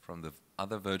 from the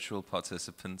other virtual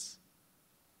participants?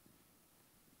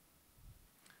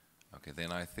 Okay,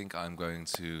 then I think I'm going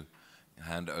to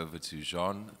hand over to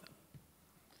Jean.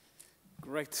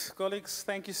 Great. Colleagues,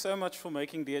 thank you so much for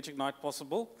making the EdgeIgnite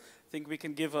possible. I think we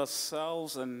can give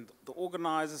ourselves and the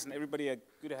organizers and everybody a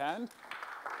good hand.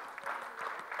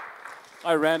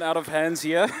 I ran out of hands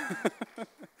here.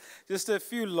 Just a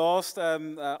few last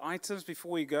items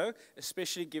before we go,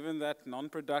 especially given that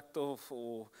non-productive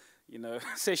or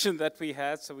session that we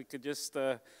had, so we could just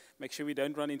make sure we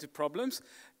don't run into problems.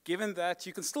 Given that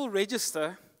you can still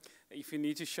register if you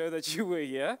need to show that you were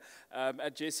here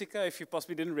at Jessica, if you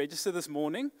possibly didn't register this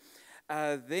morning,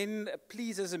 then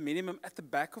please, as a minimum, at the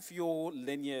back of your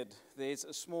lanyard, there's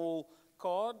a small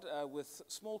card with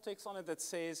small text on it that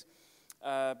says,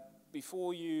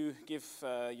 before you give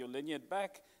your lanyard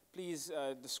back, please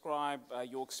describe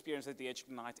your experience at the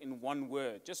EdgeIgnite in one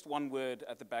word, just one word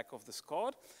at the back of this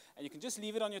card. And you can just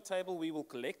leave it on your table, we will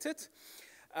collect it.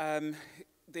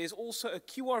 There's also a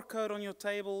QR code on your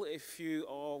table. If you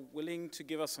are willing to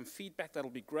give us some feedback, that'll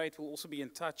be great. We'll also be in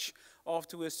touch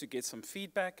afterwards to get some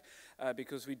feedback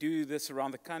because we do this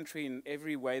around the country in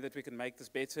every way that we can make this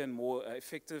better and more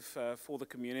effective for the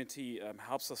community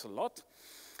helps us a lot.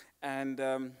 And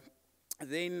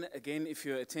then again, if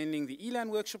you're attending the ELAN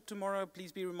workshop tomorrow,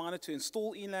 please be reminded to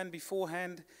install ELAN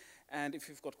beforehand. And if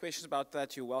you've got questions about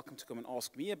that, you're welcome to come and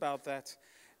ask me about that.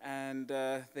 And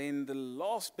then the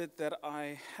last bit that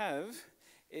I have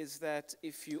is that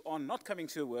if you are not coming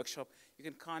to a workshop, you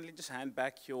can kindly just hand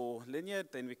back your linear,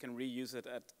 then we can reuse it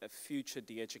at a future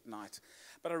DH Ignite.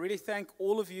 But I really thank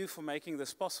all of you for making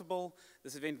this possible.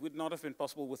 This event would not have been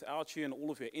possible without you and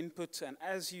all of your input. And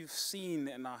as you've seen,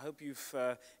 and I hope you've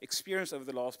experienced over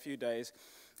the last few days,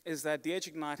 is that DH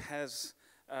Ignite has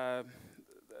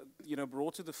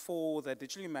brought to the fore that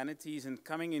digital humanities and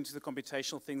coming into the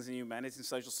computational things in humanities and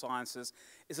social sciences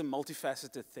is a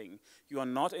multifaceted thing. You are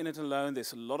not in it alone.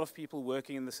 There's a lot of people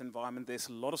working in this environment. There's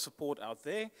a lot of support out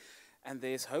there. And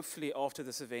there's hopefully after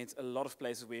this event a lot of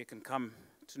places where you can come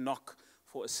to knock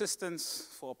for assistance,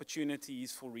 for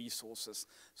opportunities, for resources.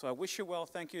 So I wish you well.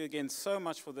 Thank you again so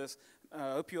much for this.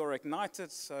 I hope you are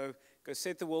ignited. So go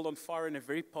set the world on fire in a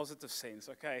very positive sense.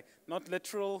 Okay, not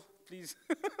literal, please.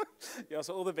 Yeah,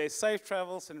 so all the best. Safe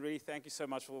travels, and really thank you so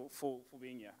much for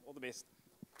being here. All the best.